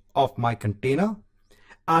name of my container,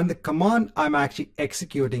 and the command I'm actually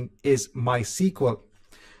executing is MySQL.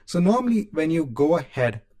 So normally when you go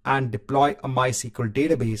ahead and deploy a MySQL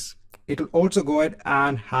database, it will also go ahead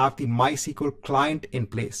and have the MySQL client in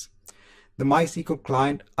place. The MySQL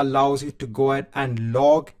client allows you to go ahead and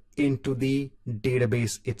log into the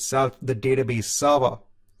database itself, the database server.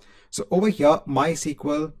 So over here,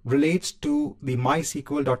 MySQL relates to the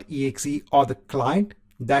MySQL.exe or the client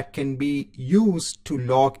that can be used to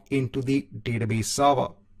log into the database server.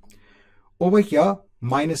 Over here,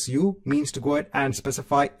 -u means to go ahead and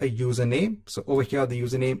specify a username. So over here, the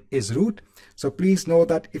username is root. So please know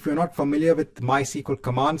that if you're not familiar with MySQL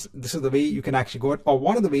commands, this is the way you can actually go ahead, or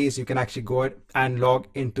one of the ways you can actually go ahead and log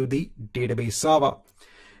into the database server.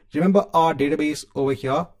 Remember, our database over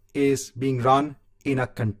here is being run in a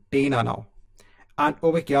container now. And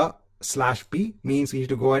over here, /p means we need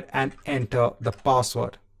to go ahead and enter the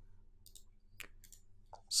password.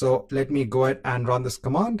 So let me go ahead and run this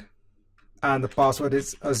command. And the password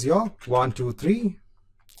is Azure123.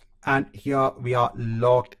 And here we are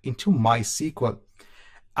logged into MySQL.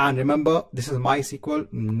 And remember, this is MySQL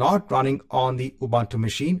not running on the Ubuntu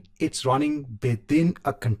machine. It's running within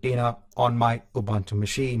a container on my Ubuntu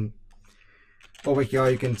machine. Over here,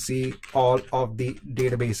 you can see all of the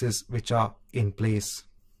databases which are in place.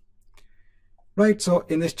 Right, so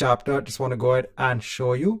in this chapter, I just want to go ahead and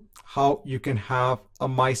show you how you can have a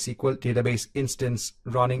MySQL database instance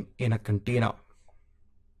running in a container.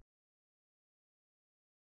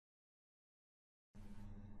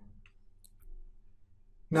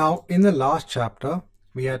 Now, in the last chapter,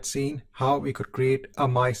 we had seen how we could create a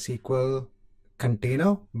MySQL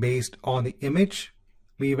container based on the image.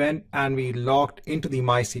 We went and we logged into the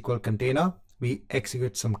MySQL container. We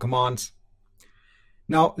execute some commands.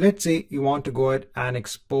 Now, let's say you want to go ahead and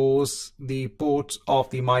expose the ports of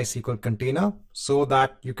the MySQL container so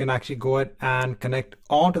that you can actually go ahead and connect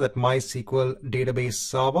onto that MySQL database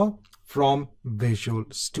server from Visual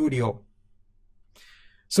Studio.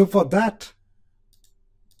 So for that,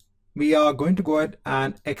 we are going to go ahead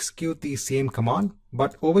and execute the same command,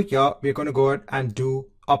 but over here, we're going to go ahead and do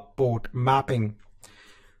a port mapping.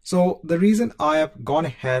 So the reason I have gone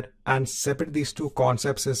ahead and separated these two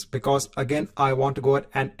concepts is because, again, I want to go ahead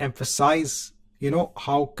and emphasize,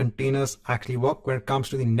 how containers actually work when it comes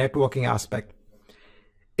to the networking aspect.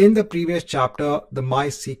 In the previous chapter, the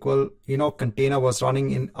MySQL, container was running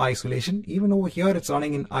in isolation. Even over here, it's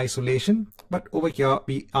running in isolation. But over here,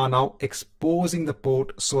 we are now exposing the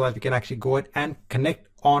port so that we can actually go ahead and connect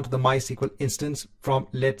onto the MySQL instance from,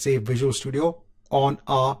 let's say, Visual Studio on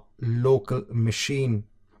our local machine.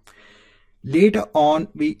 Later on,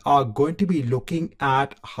 we are going to be looking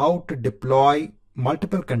at how to deploy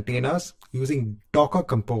multiple containers using Docker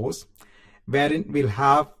Compose, wherein we'll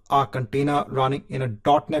have our container running in a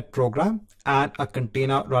 .NET program and a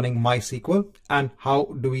container running MySQL, and how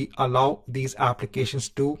do we allow these applications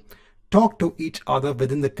to talk to each other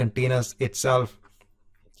within the containers itself.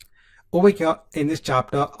 Over here in this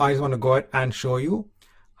chapter, I just want to go ahead and show you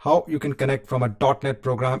how you can connect from a .NET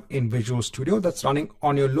program in Visual Studio that's running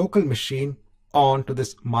on your local machine onto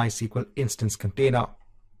this MySQL instance container.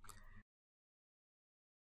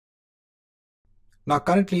 Now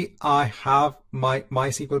currently I have my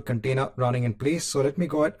MySQL container running in place. So let me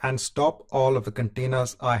go ahead and stop all of the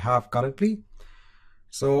containers I have currently.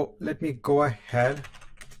 So let me go ahead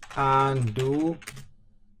and do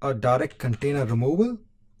a direct container removal.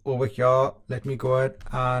 Over here, let me go ahead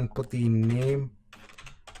and put the name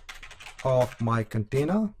of my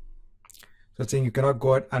container. So it's saying you cannot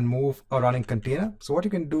go ahead and move a running container. So what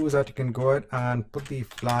you can do is that you can go ahead and put the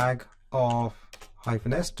flag of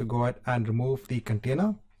 -s to go ahead and remove the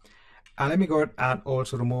container. And let me go ahead and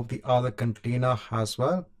also remove the other container as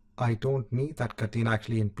well. I don't need that container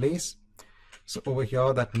actually in place. So over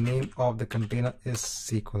here, that name of the container is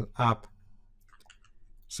SQL app.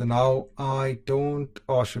 So now I don't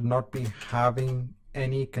or should not be having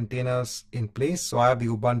any containers in place. So I have the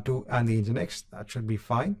Ubuntu and the Nginx. That should be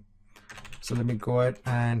fine. So let me go ahead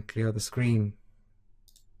and clear the screen.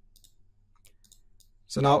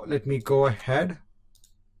 So now let me go ahead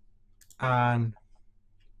and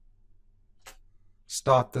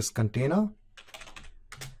start this container.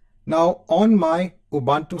 Now on my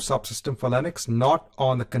Ubuntu subsystem for Linux, not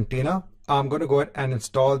on the container, I'm going to go ahead and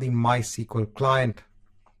install the MySQL client.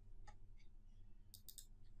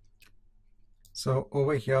 So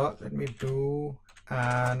over here, let me do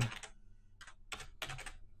an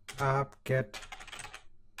apt-get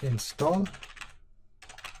install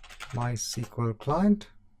MySQL client.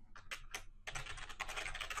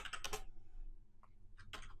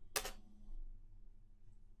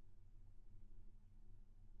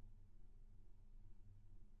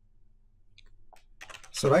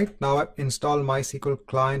 So right now I've installed MySQL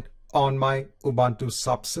client on my Ubuntu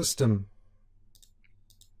subsystem.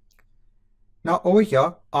 Now over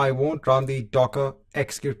here, I won't run the docker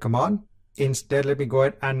execute command. Instead, let me go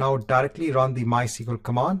ahead and now directly run the MySQL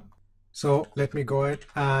command. So let me go ahead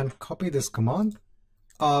and copy this command.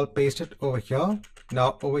 I'll paste it over here.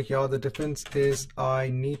 Now over here, the difference is I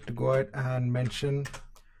need to go ahead and mention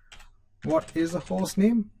what is the host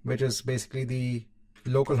name, which is basically the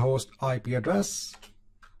localhost IP address.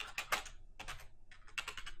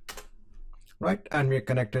 Right, and we're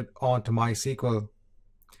connected onto MySQL.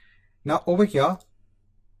 Now over here,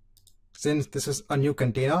 since this is a new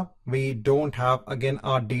container, we don't have again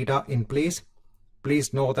our data in place.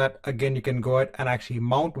 Please know that again, you can go ahead and actually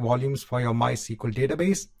mount volumes for your MySQL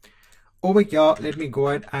database. Over here, let me go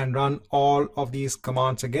ahead and run all of these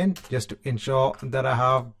commands again, just to ensure that I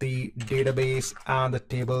have the database and the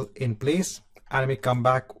table in place. And let me come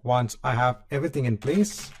back once I have everything in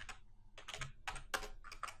place.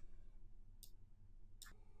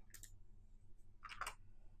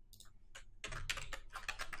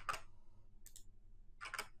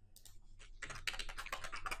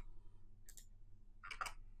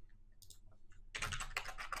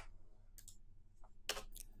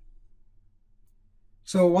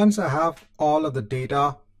 So once I have all of the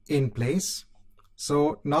data in place,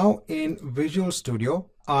 so now in Visual Studio,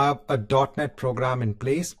 I have a .NET program in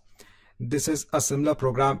place. This is a similar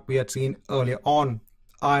program we had seen earlier on.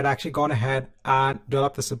 I had actually gone ahead and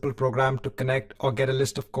developed a simple program to connect or get a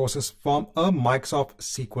list of courses from a Microsoft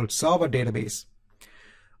SQL Server database.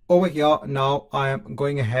 Over here, now I am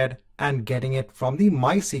going ahead and getting it from the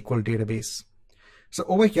MySQL database. So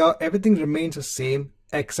over here, everything remains the same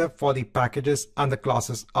except for the packages and the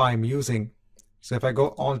classes I'm using. So if I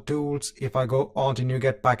go on tools, if I go on to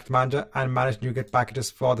NuGet package manager and manage NuGet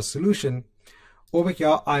packages for the solution, over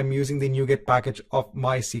here I'm using the NuGet package of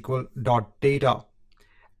mysql.data.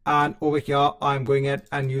 And over here I'm going ahead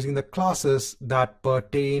and using the classes that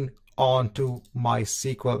pertain onto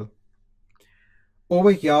MySQL.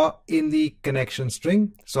 Over here in the connection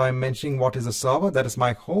string, so I'm mentioning what is the server, that is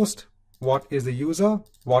my host, what is the user,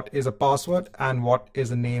 what is a password, and what is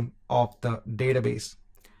the name of the database.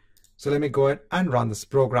 So let me go ahead and run this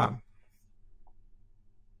program.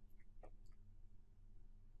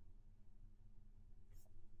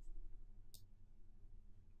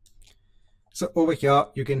 So over here,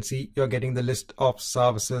 you can see you're getting the list of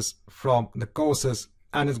services from the courses,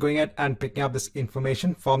 and it's going ahead and picking up this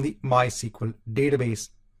information from the MySQL database.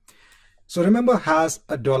 So remember, as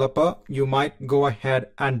a developer, you might go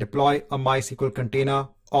ahead and deploy a MySQL container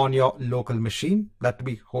on your local machine that will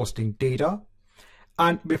be hosting data.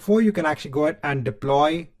 And before you can actually go ahead and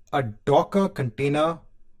deploy a Docker container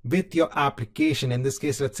with your application, in this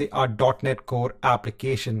case, let's say our .NET Core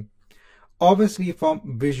application. Obviously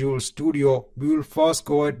from Visual Studio, we will first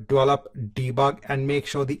go ahead, develop, debug, and make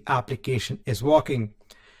sure the application is working.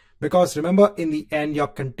 Because remember, in the end, your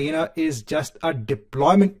container is just a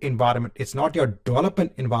deployment environment. It's not your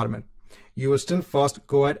development environment. You will still first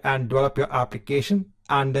go ahead and develop your application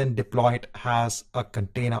and then deploy it as a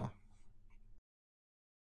container.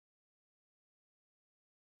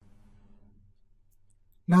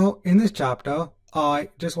 Now, in this chapter, I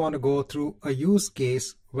just want to go through a use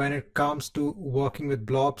case when it comes to working with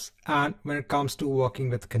blobs and when it comes to working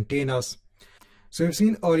with containers. So we've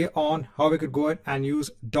seen earlier on how we could go ahead and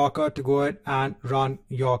use Docker to go ahead and run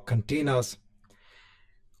your containers.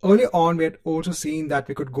 Earlier on, we had also seen that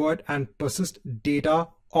we could go ahead and persist data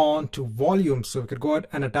onto volumes. So we could go ahead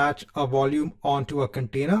and attach a volume onto a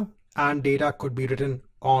container and data could be written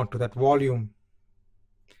onto that volume.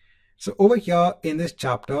 So over here in this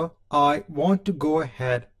chapter, I want to go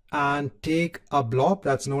ahead and take a blob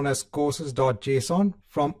that's known as courses.json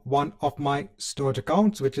from one of my storage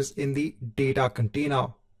accounts, which is in the data container.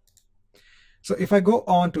 So if I go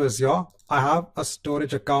on to Azure, I have a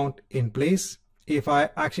storage account in place. If I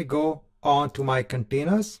actually go on to my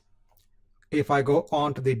containers, if I go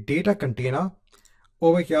on to the data container,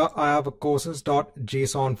 over here I have a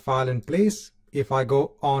courses.json file in place. If I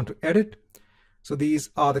go on to edit, so these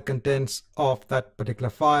are the contents of that particular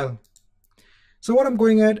file. So what I'm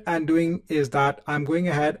going ahead and doing is that I'm going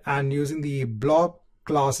ahead and using the blob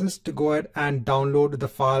classes to go ahead and download the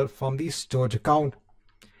file from the storage account.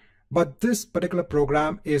 But this particular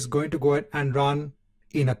program is going to go ahead and run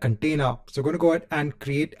in a container. So I'm going to go ahead and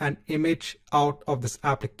create an image out of this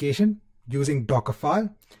application using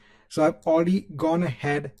Dockerfile. So I've already gone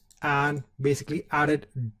ahead and basically added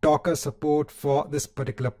Docker support for this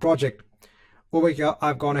particular project. Over here,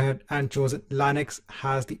 I've gone ahead and chosen Linux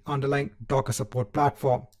has the underlying Docker support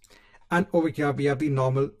platform. And over here, we have the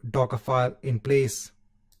normal Docker file in place.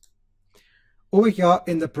 Over here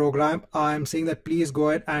in the program, I'm saying that please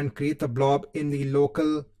go ahead and create the blob in the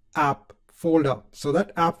local app folder. So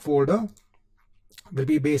that app folder will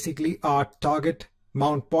be basically our target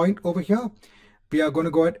mount point over here. We are going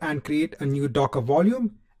to go ahead and create a new Docker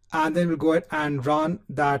volume, and then we'll go ahead and run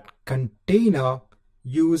that container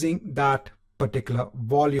using that particular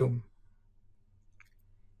volume.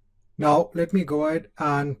 Now let me go ahead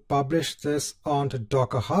and publish this onto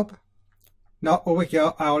Docker Hub. Now over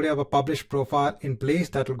here, I already have a published profile in place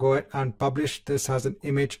that will go ahead and publish this as an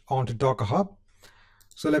image onto Docker Hub.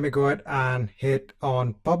 So let me go ahead and hit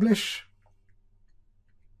on publish.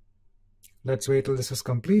 Let's wait till this is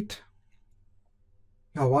complete.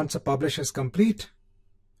 Now once the publish is complete,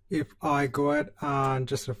 if I go ahead and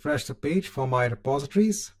just refresh the page for my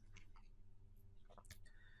repositories,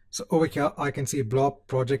 so over here, I can see blob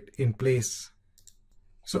project in place.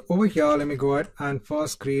 So over here, let me go ahead and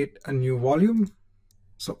first create a new volume.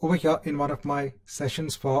 So over here in one of my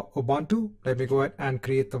sessions for Ubuntu, let me go ahead and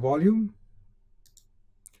create the volume.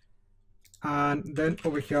 And then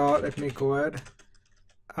over here, let me go ahead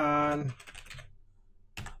and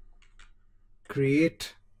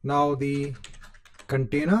create now the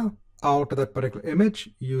container out of that particular image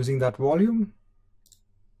using that volume.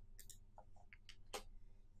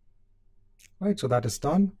 Right, so that is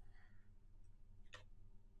done.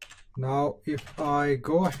 Now, if I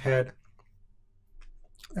go ahead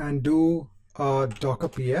and do a Docker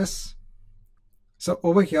PS, so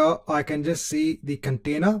over here, I can just see the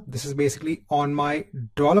container. This is basically on my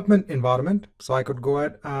development environment. So I could go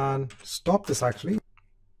ahead and stop this actually.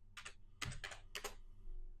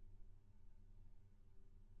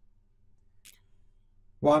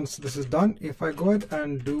 Once this is done, if I go ahead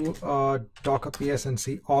and do a Docker PS and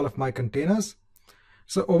see all of my containers.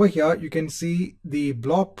 So over here, you can see the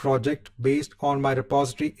blob project based on my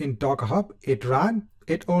repository in Docker Hub. It ran.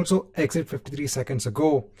 It also exited 53 seconds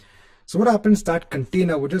ago. So what happens, that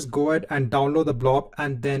container would just go ahead and download the blob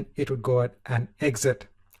and then it would go ahead and exit.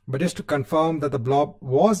 But just to confirm that the blob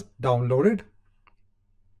was downloaded.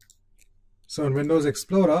 So in Windows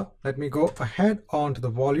Explorer, let me go ahead onto the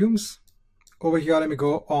volumes. Over here, let me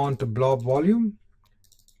go on to blob volume.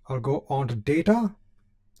 I'll go on to data.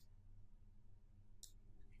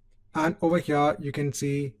 And over here, you can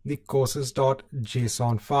see the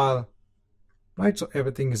courses.json file. Right, so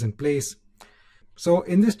everything is in place. So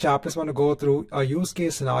in this chapter, I just want to go through a use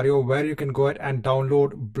case scenario where you can go ahead and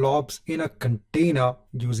download blobs in a container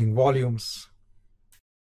using volumes.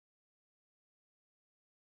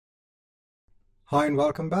 Hi and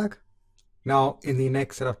welcome back. Now in the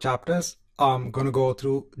next set of chapters, I'm going to go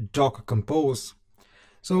through Docker Compose.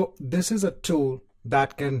 So this is a tool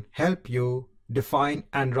that can help you define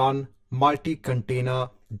and run multi-container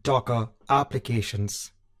Docker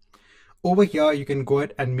applications. Over here, you can go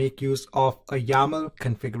ahead and make use of a YAML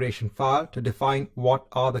configuration file to define what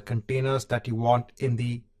are the containers that you want in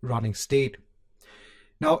the running state.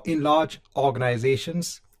 Now, in large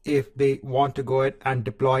organizations, if they want to go ahead and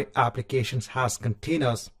deploy applications as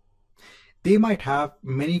containers, they might have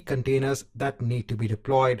many containers that need to be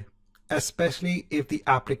deployed, especially if the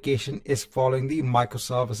application is following the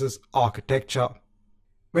microservices architecture.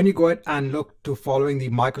 When you go ahead and look to following the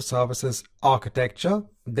microservices architecture,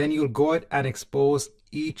 then you'll go ahead and expose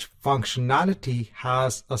each functionality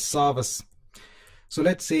as a service. So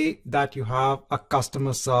let's say that you have a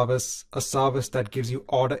customer service, a service that gives you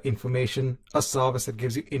order information, a service that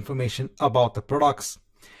gives you information about the products.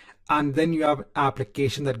 And then you have an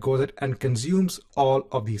application that goes ahead and consumes all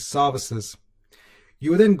of these services.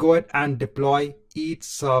 You then go ahead and deploy each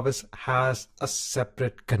service as a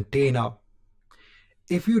separate container.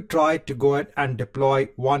 If you try to go ahead and deploy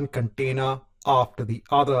one container after the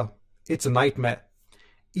other, it's a nightmare.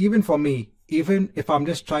 Even for me, even if I'm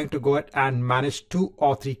just trying to go ahead and manage 2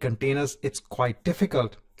 or 3 containers, it's quite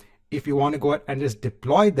difficult. If you want to go ahead and just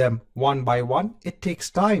deploy them one by one, it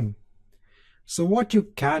takes time. So what you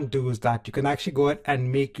can do is that you can actually go ahead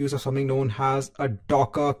and make use of something known as a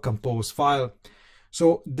Docker compose file.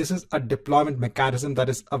 So this is a deployment mechanism that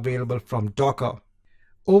is available from Docker.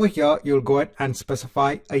 Over here, you'll go ahead and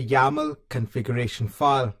specify a YAML configuration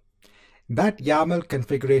file. That YAML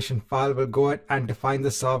configuration file will go ahead and define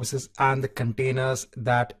the services and the containers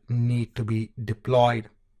that need to be deployed.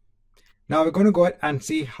 Now we're going to go ahead and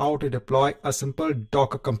see how to deploy a simple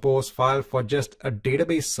Docker compose file for just a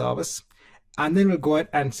database service. And then we'll go ahead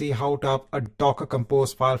and see how to have a Docker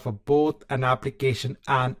compose file for both an application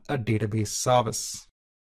and a database service.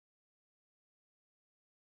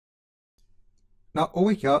 Now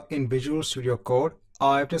over here in Visual Studio Code,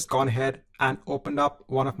 I've just gone ahead and opened up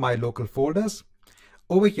one of my local folders.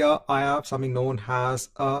 Over here, I have something known as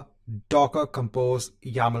a Docker compose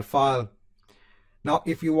YAML file. Now,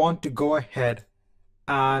 if you want to go ahead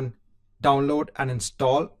and download and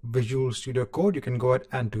install Visual Studio Code, you can go ahead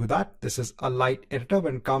and do that. This is a light editor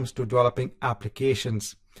when it comes to developing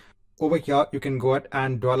applications. Over here, you can go ahead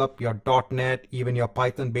and develop your .NET, even your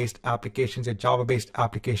Python-based applications, your Java-based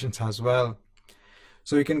applications as well.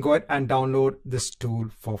 So you can go ahead and download this tool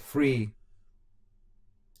for free.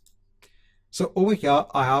 So over here,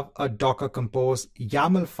 I have a Docker compose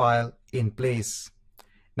YAML file in place.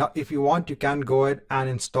 Now, if you want, you can go ahead and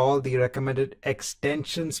install the recommended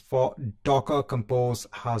extensions for Docker compose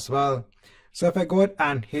as well. So if I go ahead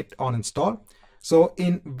and hit on install, so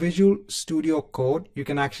in Visual Studio Code, you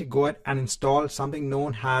can actually go ahead and install something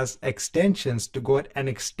known as extensions to go ahead and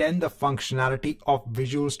extend the functionality of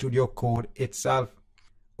Visual Studio Code itself.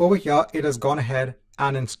 Over here, it has gone ahead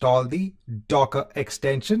and installed the Docker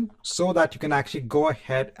extension so that you can actually go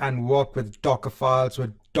ahead and work with Docker files,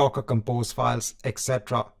 with Docker compose files,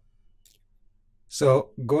 etc. So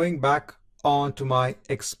going back onto my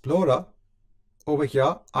Explorer, over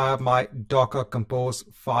here, I have my Docker compose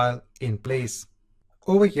file in place.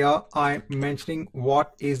 Over here, I'm mentioning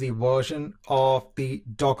what is the version of the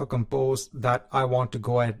Docker compose that I want to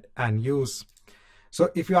go ahead and use. So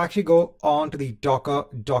if you actually go on to the Docker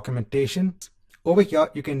documentation, over here,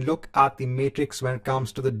 you can look at the matrix when it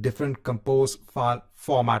comes to the different compose file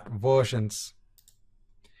format versions.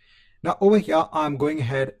 Now over here, I'm going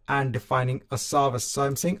ahead and defining a service. So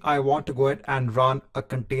I'm saying I want to go ahead and run a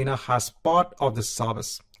container as part of this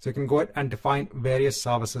service. So you can go ahead and define various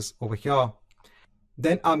services over here.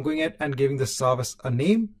 Then I'm going ahead and giving the service a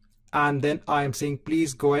name. And then I am saying,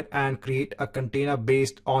 please go ahead and create a container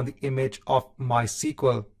based on the image of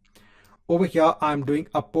MySQL. Over here, I'm doing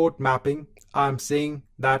a port mapping. I'm saying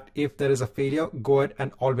that if there is a failure, go ahead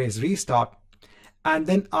and always restart. And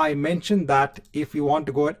then I mentioned that if you want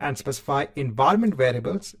to go ahead and specify environment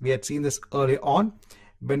variables, we had seen this earlier on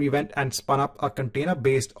when we went and spun up a container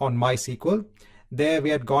based on MySQL. There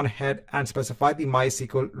we had gone ahead and specified the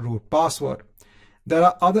MySQL root password. There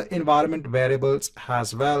are other environment variables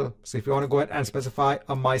as well. So if you want to go ahead and specify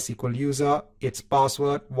a MySQL user, its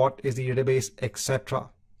password, what is the database,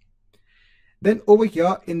 etc. Then over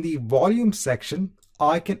here in the volume section,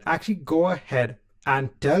 I can actually go ahead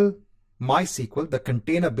and tell MySQL, the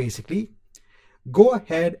container basically, go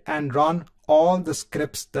ahead and run all the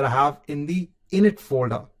scripts that I have in the init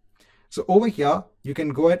folder. So over here, you can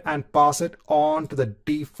go ahead and pass it on to the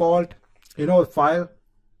default, file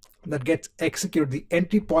that gets executed, the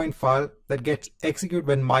entry point file that gets executed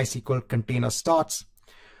when MySQL container starts.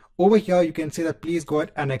 Over here, you can say that please go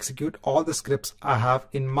ahead and execute all the scripts I have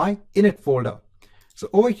in my init folder. So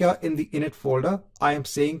over here in the init folder, I am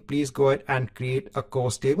saying please go ahead and create a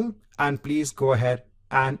course table and please go ahead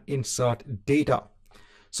and insert data.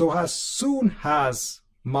 So as soon as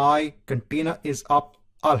my container is up,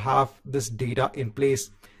 I'll have this data in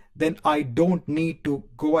place. Then I don't need to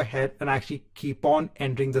go ahead and actually keep on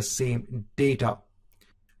entering the same data.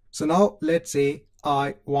 So now let's say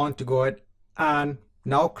I want to go ahead and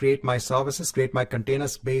now create my services, create my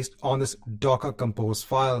containers based on this Docker compose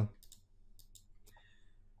file.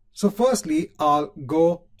 So firstly, I'll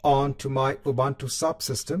go on to my Ubuntu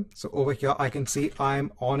subsystem. So over here, I can see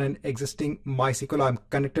I'm on an existing MySQL. I'm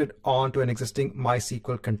connected on to an existing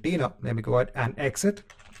MySQL container. Let me go ahead and exit.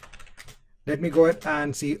 Let me go ahead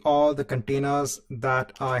and see all the containers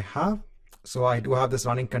that I have. So I do have this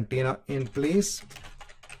running container in place.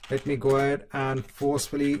 Let me go ahead and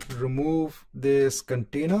forcefully remove this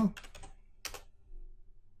container.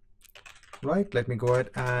 Right, let me go ahead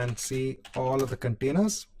and see all of the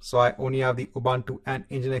containers. So I only have the Ubuntu and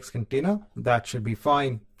Nginx container. That should be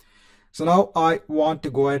fine. So now I want to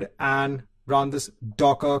go ahead and run this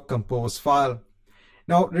Docker compose file.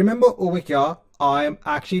 Now remember over here, I am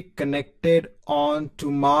actually connected on to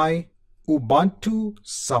my Ubuntu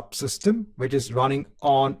subsystem, which is running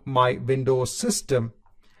on my Windows system.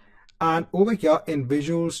 And over here in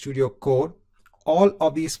Visual Studio Code, all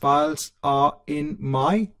of these files are in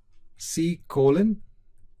my c:temp2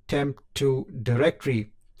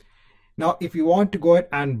 directory. Now, if you want to go ahead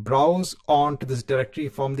and browse onto this directory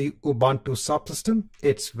from the Ubuntu subsystem,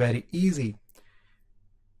 it's very easy.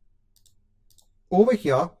 Over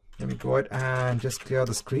here, let me go ahead and just clear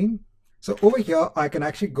the screen. So over here, I can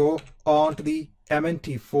actually go on to the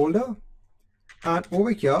MNT folder. And over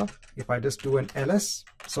here, if I just do an ls,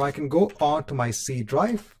 so I can go on to my C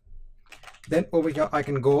drive. Then over here, I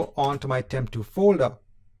can go on to my temp2 folder.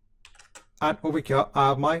 And over here, I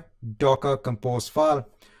have my Docker compose file.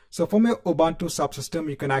 So from your Ubuntu subsystem,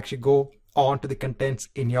 you can actually go on to the contents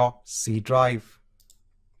in your C drive.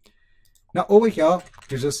 Now over here,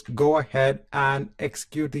 you just go ahead and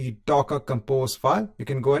execute the Docker compose file. You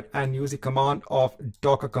can go ahead and use the command of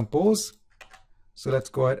Docker compose. So let's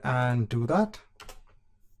go ahead and do that.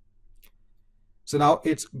 So now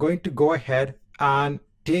it's going to go ahead and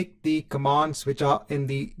take the commands which are in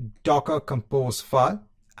the Docker compose file,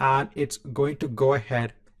 and it's going to go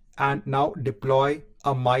ahead and now deploy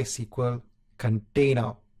a MySQL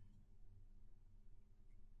container.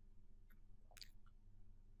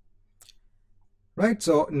 Right,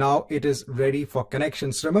 so now it is ready for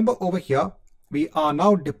connections. Remember over here, we are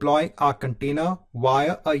now deploying our container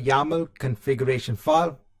via a YAML configuration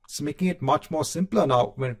file. It's making it much more simpler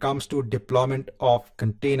now when it comes to deployment of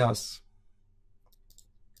containers.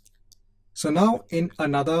 So now in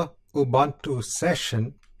another Ubuntu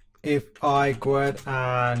session, if I go ahead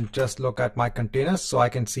and just look at my containers, so I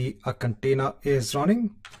can see a container is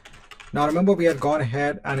running. Now remember, we had gone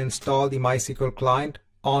ahead and installed the MySQL client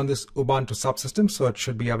on this Ubuntu subsystem, so it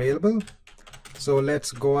should be available. So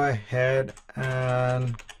let's go ahead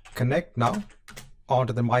and connect now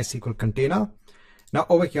onto the MySQL container. Now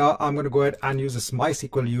over here, I'm going to go ahead and use this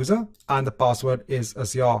MySQL user, and the password is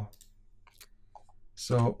Azure.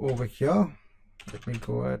 So over here, let me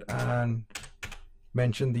go ahead and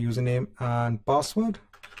mention the username and password.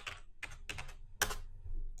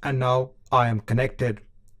 And now I am connected.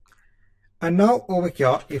 And now over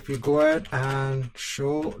here, if you go ahead and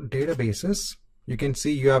show databases, you can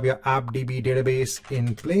see you have your AppDB database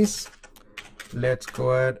in place. Let's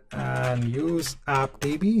go ahead and use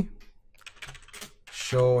AppDB.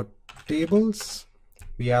 Show tables.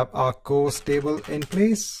 We have our course table in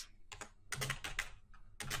place.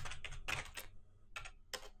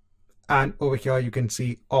 And over here, you can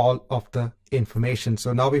see all of the information.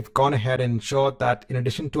 So now we've gone ahead and ensured that in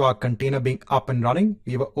addition to our container being up and running,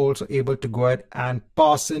 we were also able to go ahead and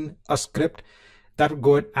pass in a script that would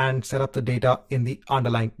go ahead and set up the data in the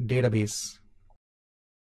underlying database.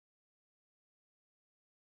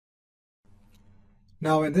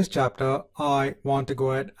 Now in this chapter, I want to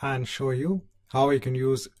go ahead and show you how you can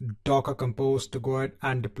use Docker Compose to go ahead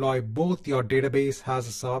and deploy both your database as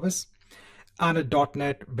a service and a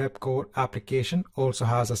 .NET Web Core application also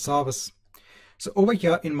has a service. So over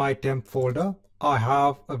here in my temp folder, I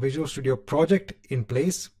have a Visual Studio project in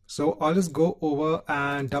place. So I'll just go over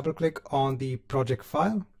and double click on the project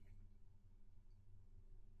file.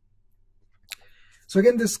 So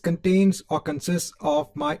again, this contains or consists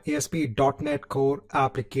of my ASP.NET Core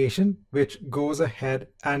application, which goes ahead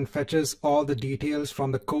and fetches all the details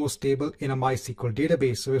from the course table in a MySQL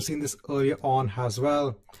database. So we've seen this earlier on as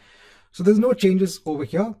well. So there's no changes over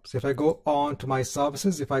here. So if I go on to my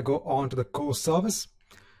services, if I go on to the course service,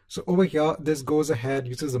 so over here, this goes ahead,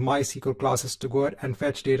 uses the MySQL classes to go ahead and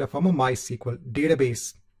fetch data from a MySQL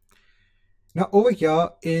database. Now over here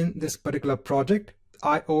in this particular project,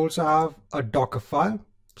 I also have a Docker file.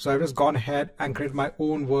 So I've just gone ahead and created my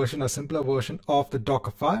own version, a simpler version of the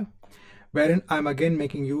Docker file, wherein I'm again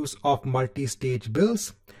making use of multi-stage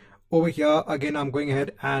builds. Over here, again, I'm going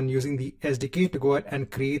ahead and using the SDK to go ahead and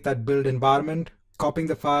create that build environment, copying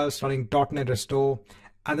the files, running .NET restore,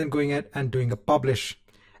 and then going ahead and doing a publish.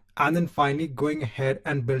 and then finally going ahead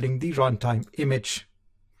and building the runtime image.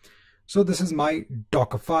 So this is my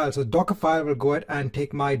Docker file. So Docker file will go ahead and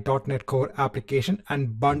take my .NET Core application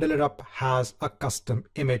and bundle it up as a custom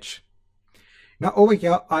image. Now over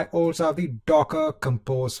here, I also have the Docker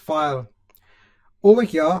Compose file. Over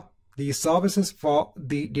here, the services for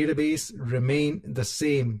the database remain the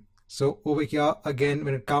same. So over here, again,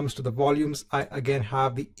 when it comes to the volumes, I again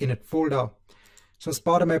have the init folder. So as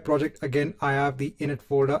part of my project, again, I have the init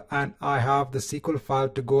folder and I have the SQL file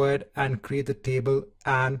to go ahead and create the table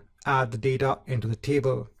and add the data into the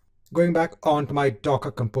table. Going back onto my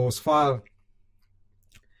Docker Compose file.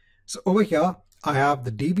 So over here, I have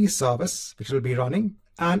the DB service, which will be running,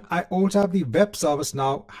 and I also have the web service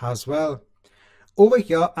now as well. Over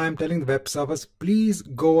here, I'm telling the web service, please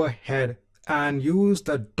go ahead and use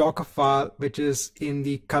the Docker file, which is in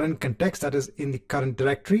the current context, that is in the current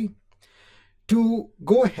directory, to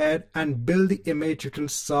go ahead and build the image which will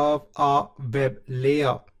serve our web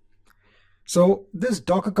layer. So this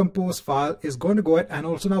Docker Compose file is going to go ahead and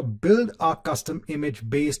also now build our custom image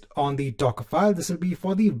based on the Docker file. This will be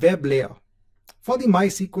for the web layer. For the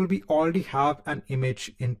MySQL, we already have an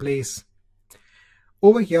image in place.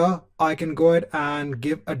 Over here, I can go ahead and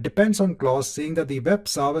give a depends on clause saying that the web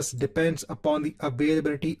service depends upon the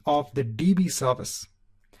availability of the DB service.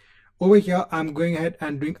 Over here, I'm going ahead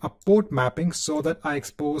and doing a port mapping so that I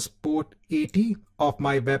expose port 80 of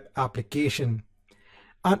my web application.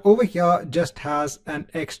 And over here just has an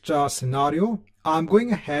extra scenario. I'm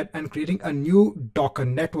going ahead and creating a new Docker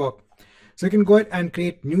network. So you can go ahead and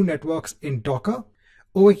create new networks in Docker.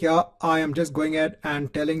 Over here, I am just going ahead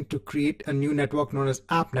and telling to create a new network known as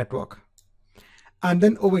app network. And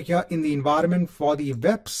then over here in the environment for the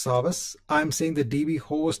web service, I'm saying the DB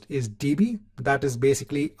host is DB. That is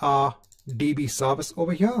basically our DB service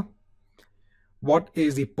over here. What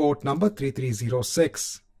is the port number?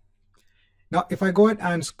 3306. Now, if I go ahead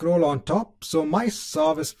and scroll on top, so my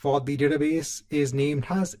service for the database is named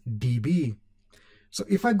as DB. So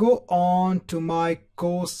if I go on to my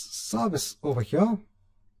course service over here,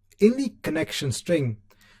 in the connection string,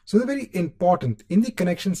 so they're very important. In the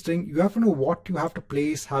connection string, you have to know what you have to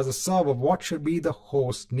place as a server. What should be the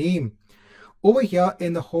host name? Over here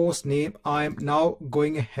in the host name, I'm now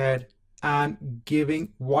going ahead and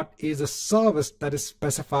giving what is the service that is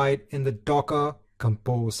specified in the Docker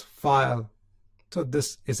Compose file. So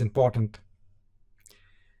this is important.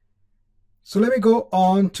 So let me go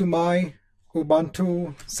on to my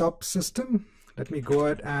Ubuntu subsystem. Let me go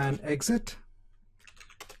ahead and exit.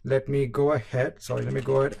 Let me go ahead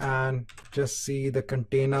and just see the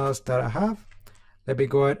containers that I have. Let me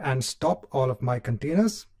go ahead and stop all of my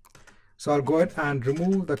containers. So I'll go ahead and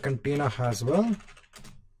remove the container as well.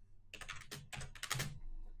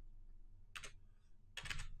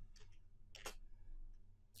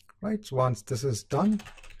 Right, so once this is done,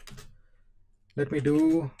 let me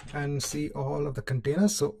do and see all of the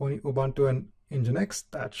containers. So only Ubuntu and Nginx,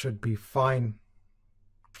 that should be fine.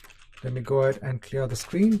 Let me go ahead and clear the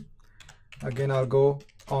screen. Again, I'll go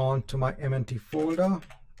on to my MNT folder.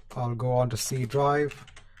 I'll go on to C drive.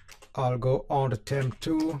 I'll go on to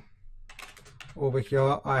temp2. Over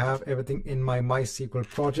here, I have everything in my MySQL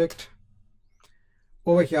project.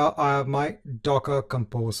 Over here, I have my Docker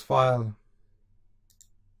Compose file.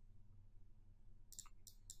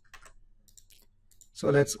 So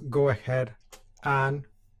let's go ahead and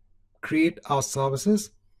create our services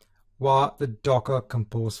via the Docker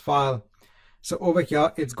Compose file. So over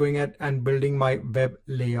here, it's going ahead and building my web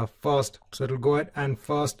layer first. So it'll go ahead and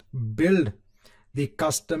first build the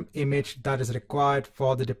custom image that is required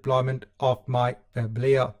for the deployment of my web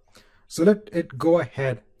layer. So let it go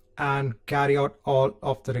ahead and carry out all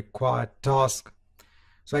of the required tasks.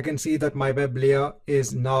 So I can see that my web layer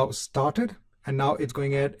is now started. And now it's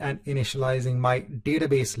going ahead and initializing my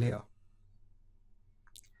database layer.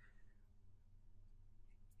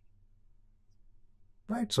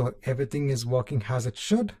 Right, so everything is working as it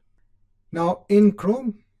should. Now in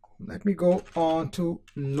Chrome, let me go on to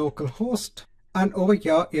localhost. And over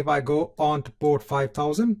here, if I go on to port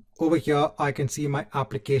 5000, over here, I can see my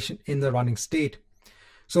application in the running state.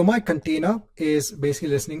 So my container is basically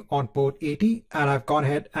listening on port 80, and I've gone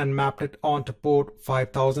ahead and mapped it onto port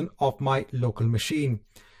 5000 of my local machine.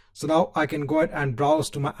 So now I can go ahead and browse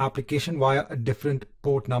to my application via a different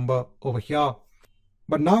port number over here.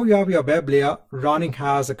 But now you have your web layer running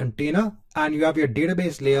as a container, and you have your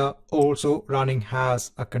database layer also running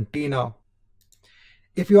as a container.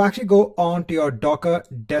 If you actually go on to your Docker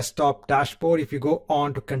desktop dashboard, if you go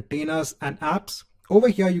on to containers and apps, over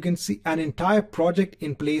here, you can see an entire project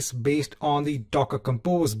in place based on the Docker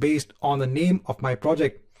Compose, based on the name of my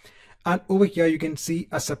project. And over here, you can see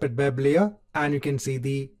a separate web layer and you can see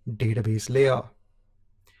the database layer.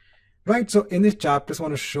 Right, so in this chapter, I just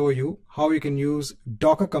want to show you how you can use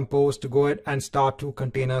Docker Compose to go ahead and start 2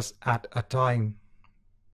 containers at a time.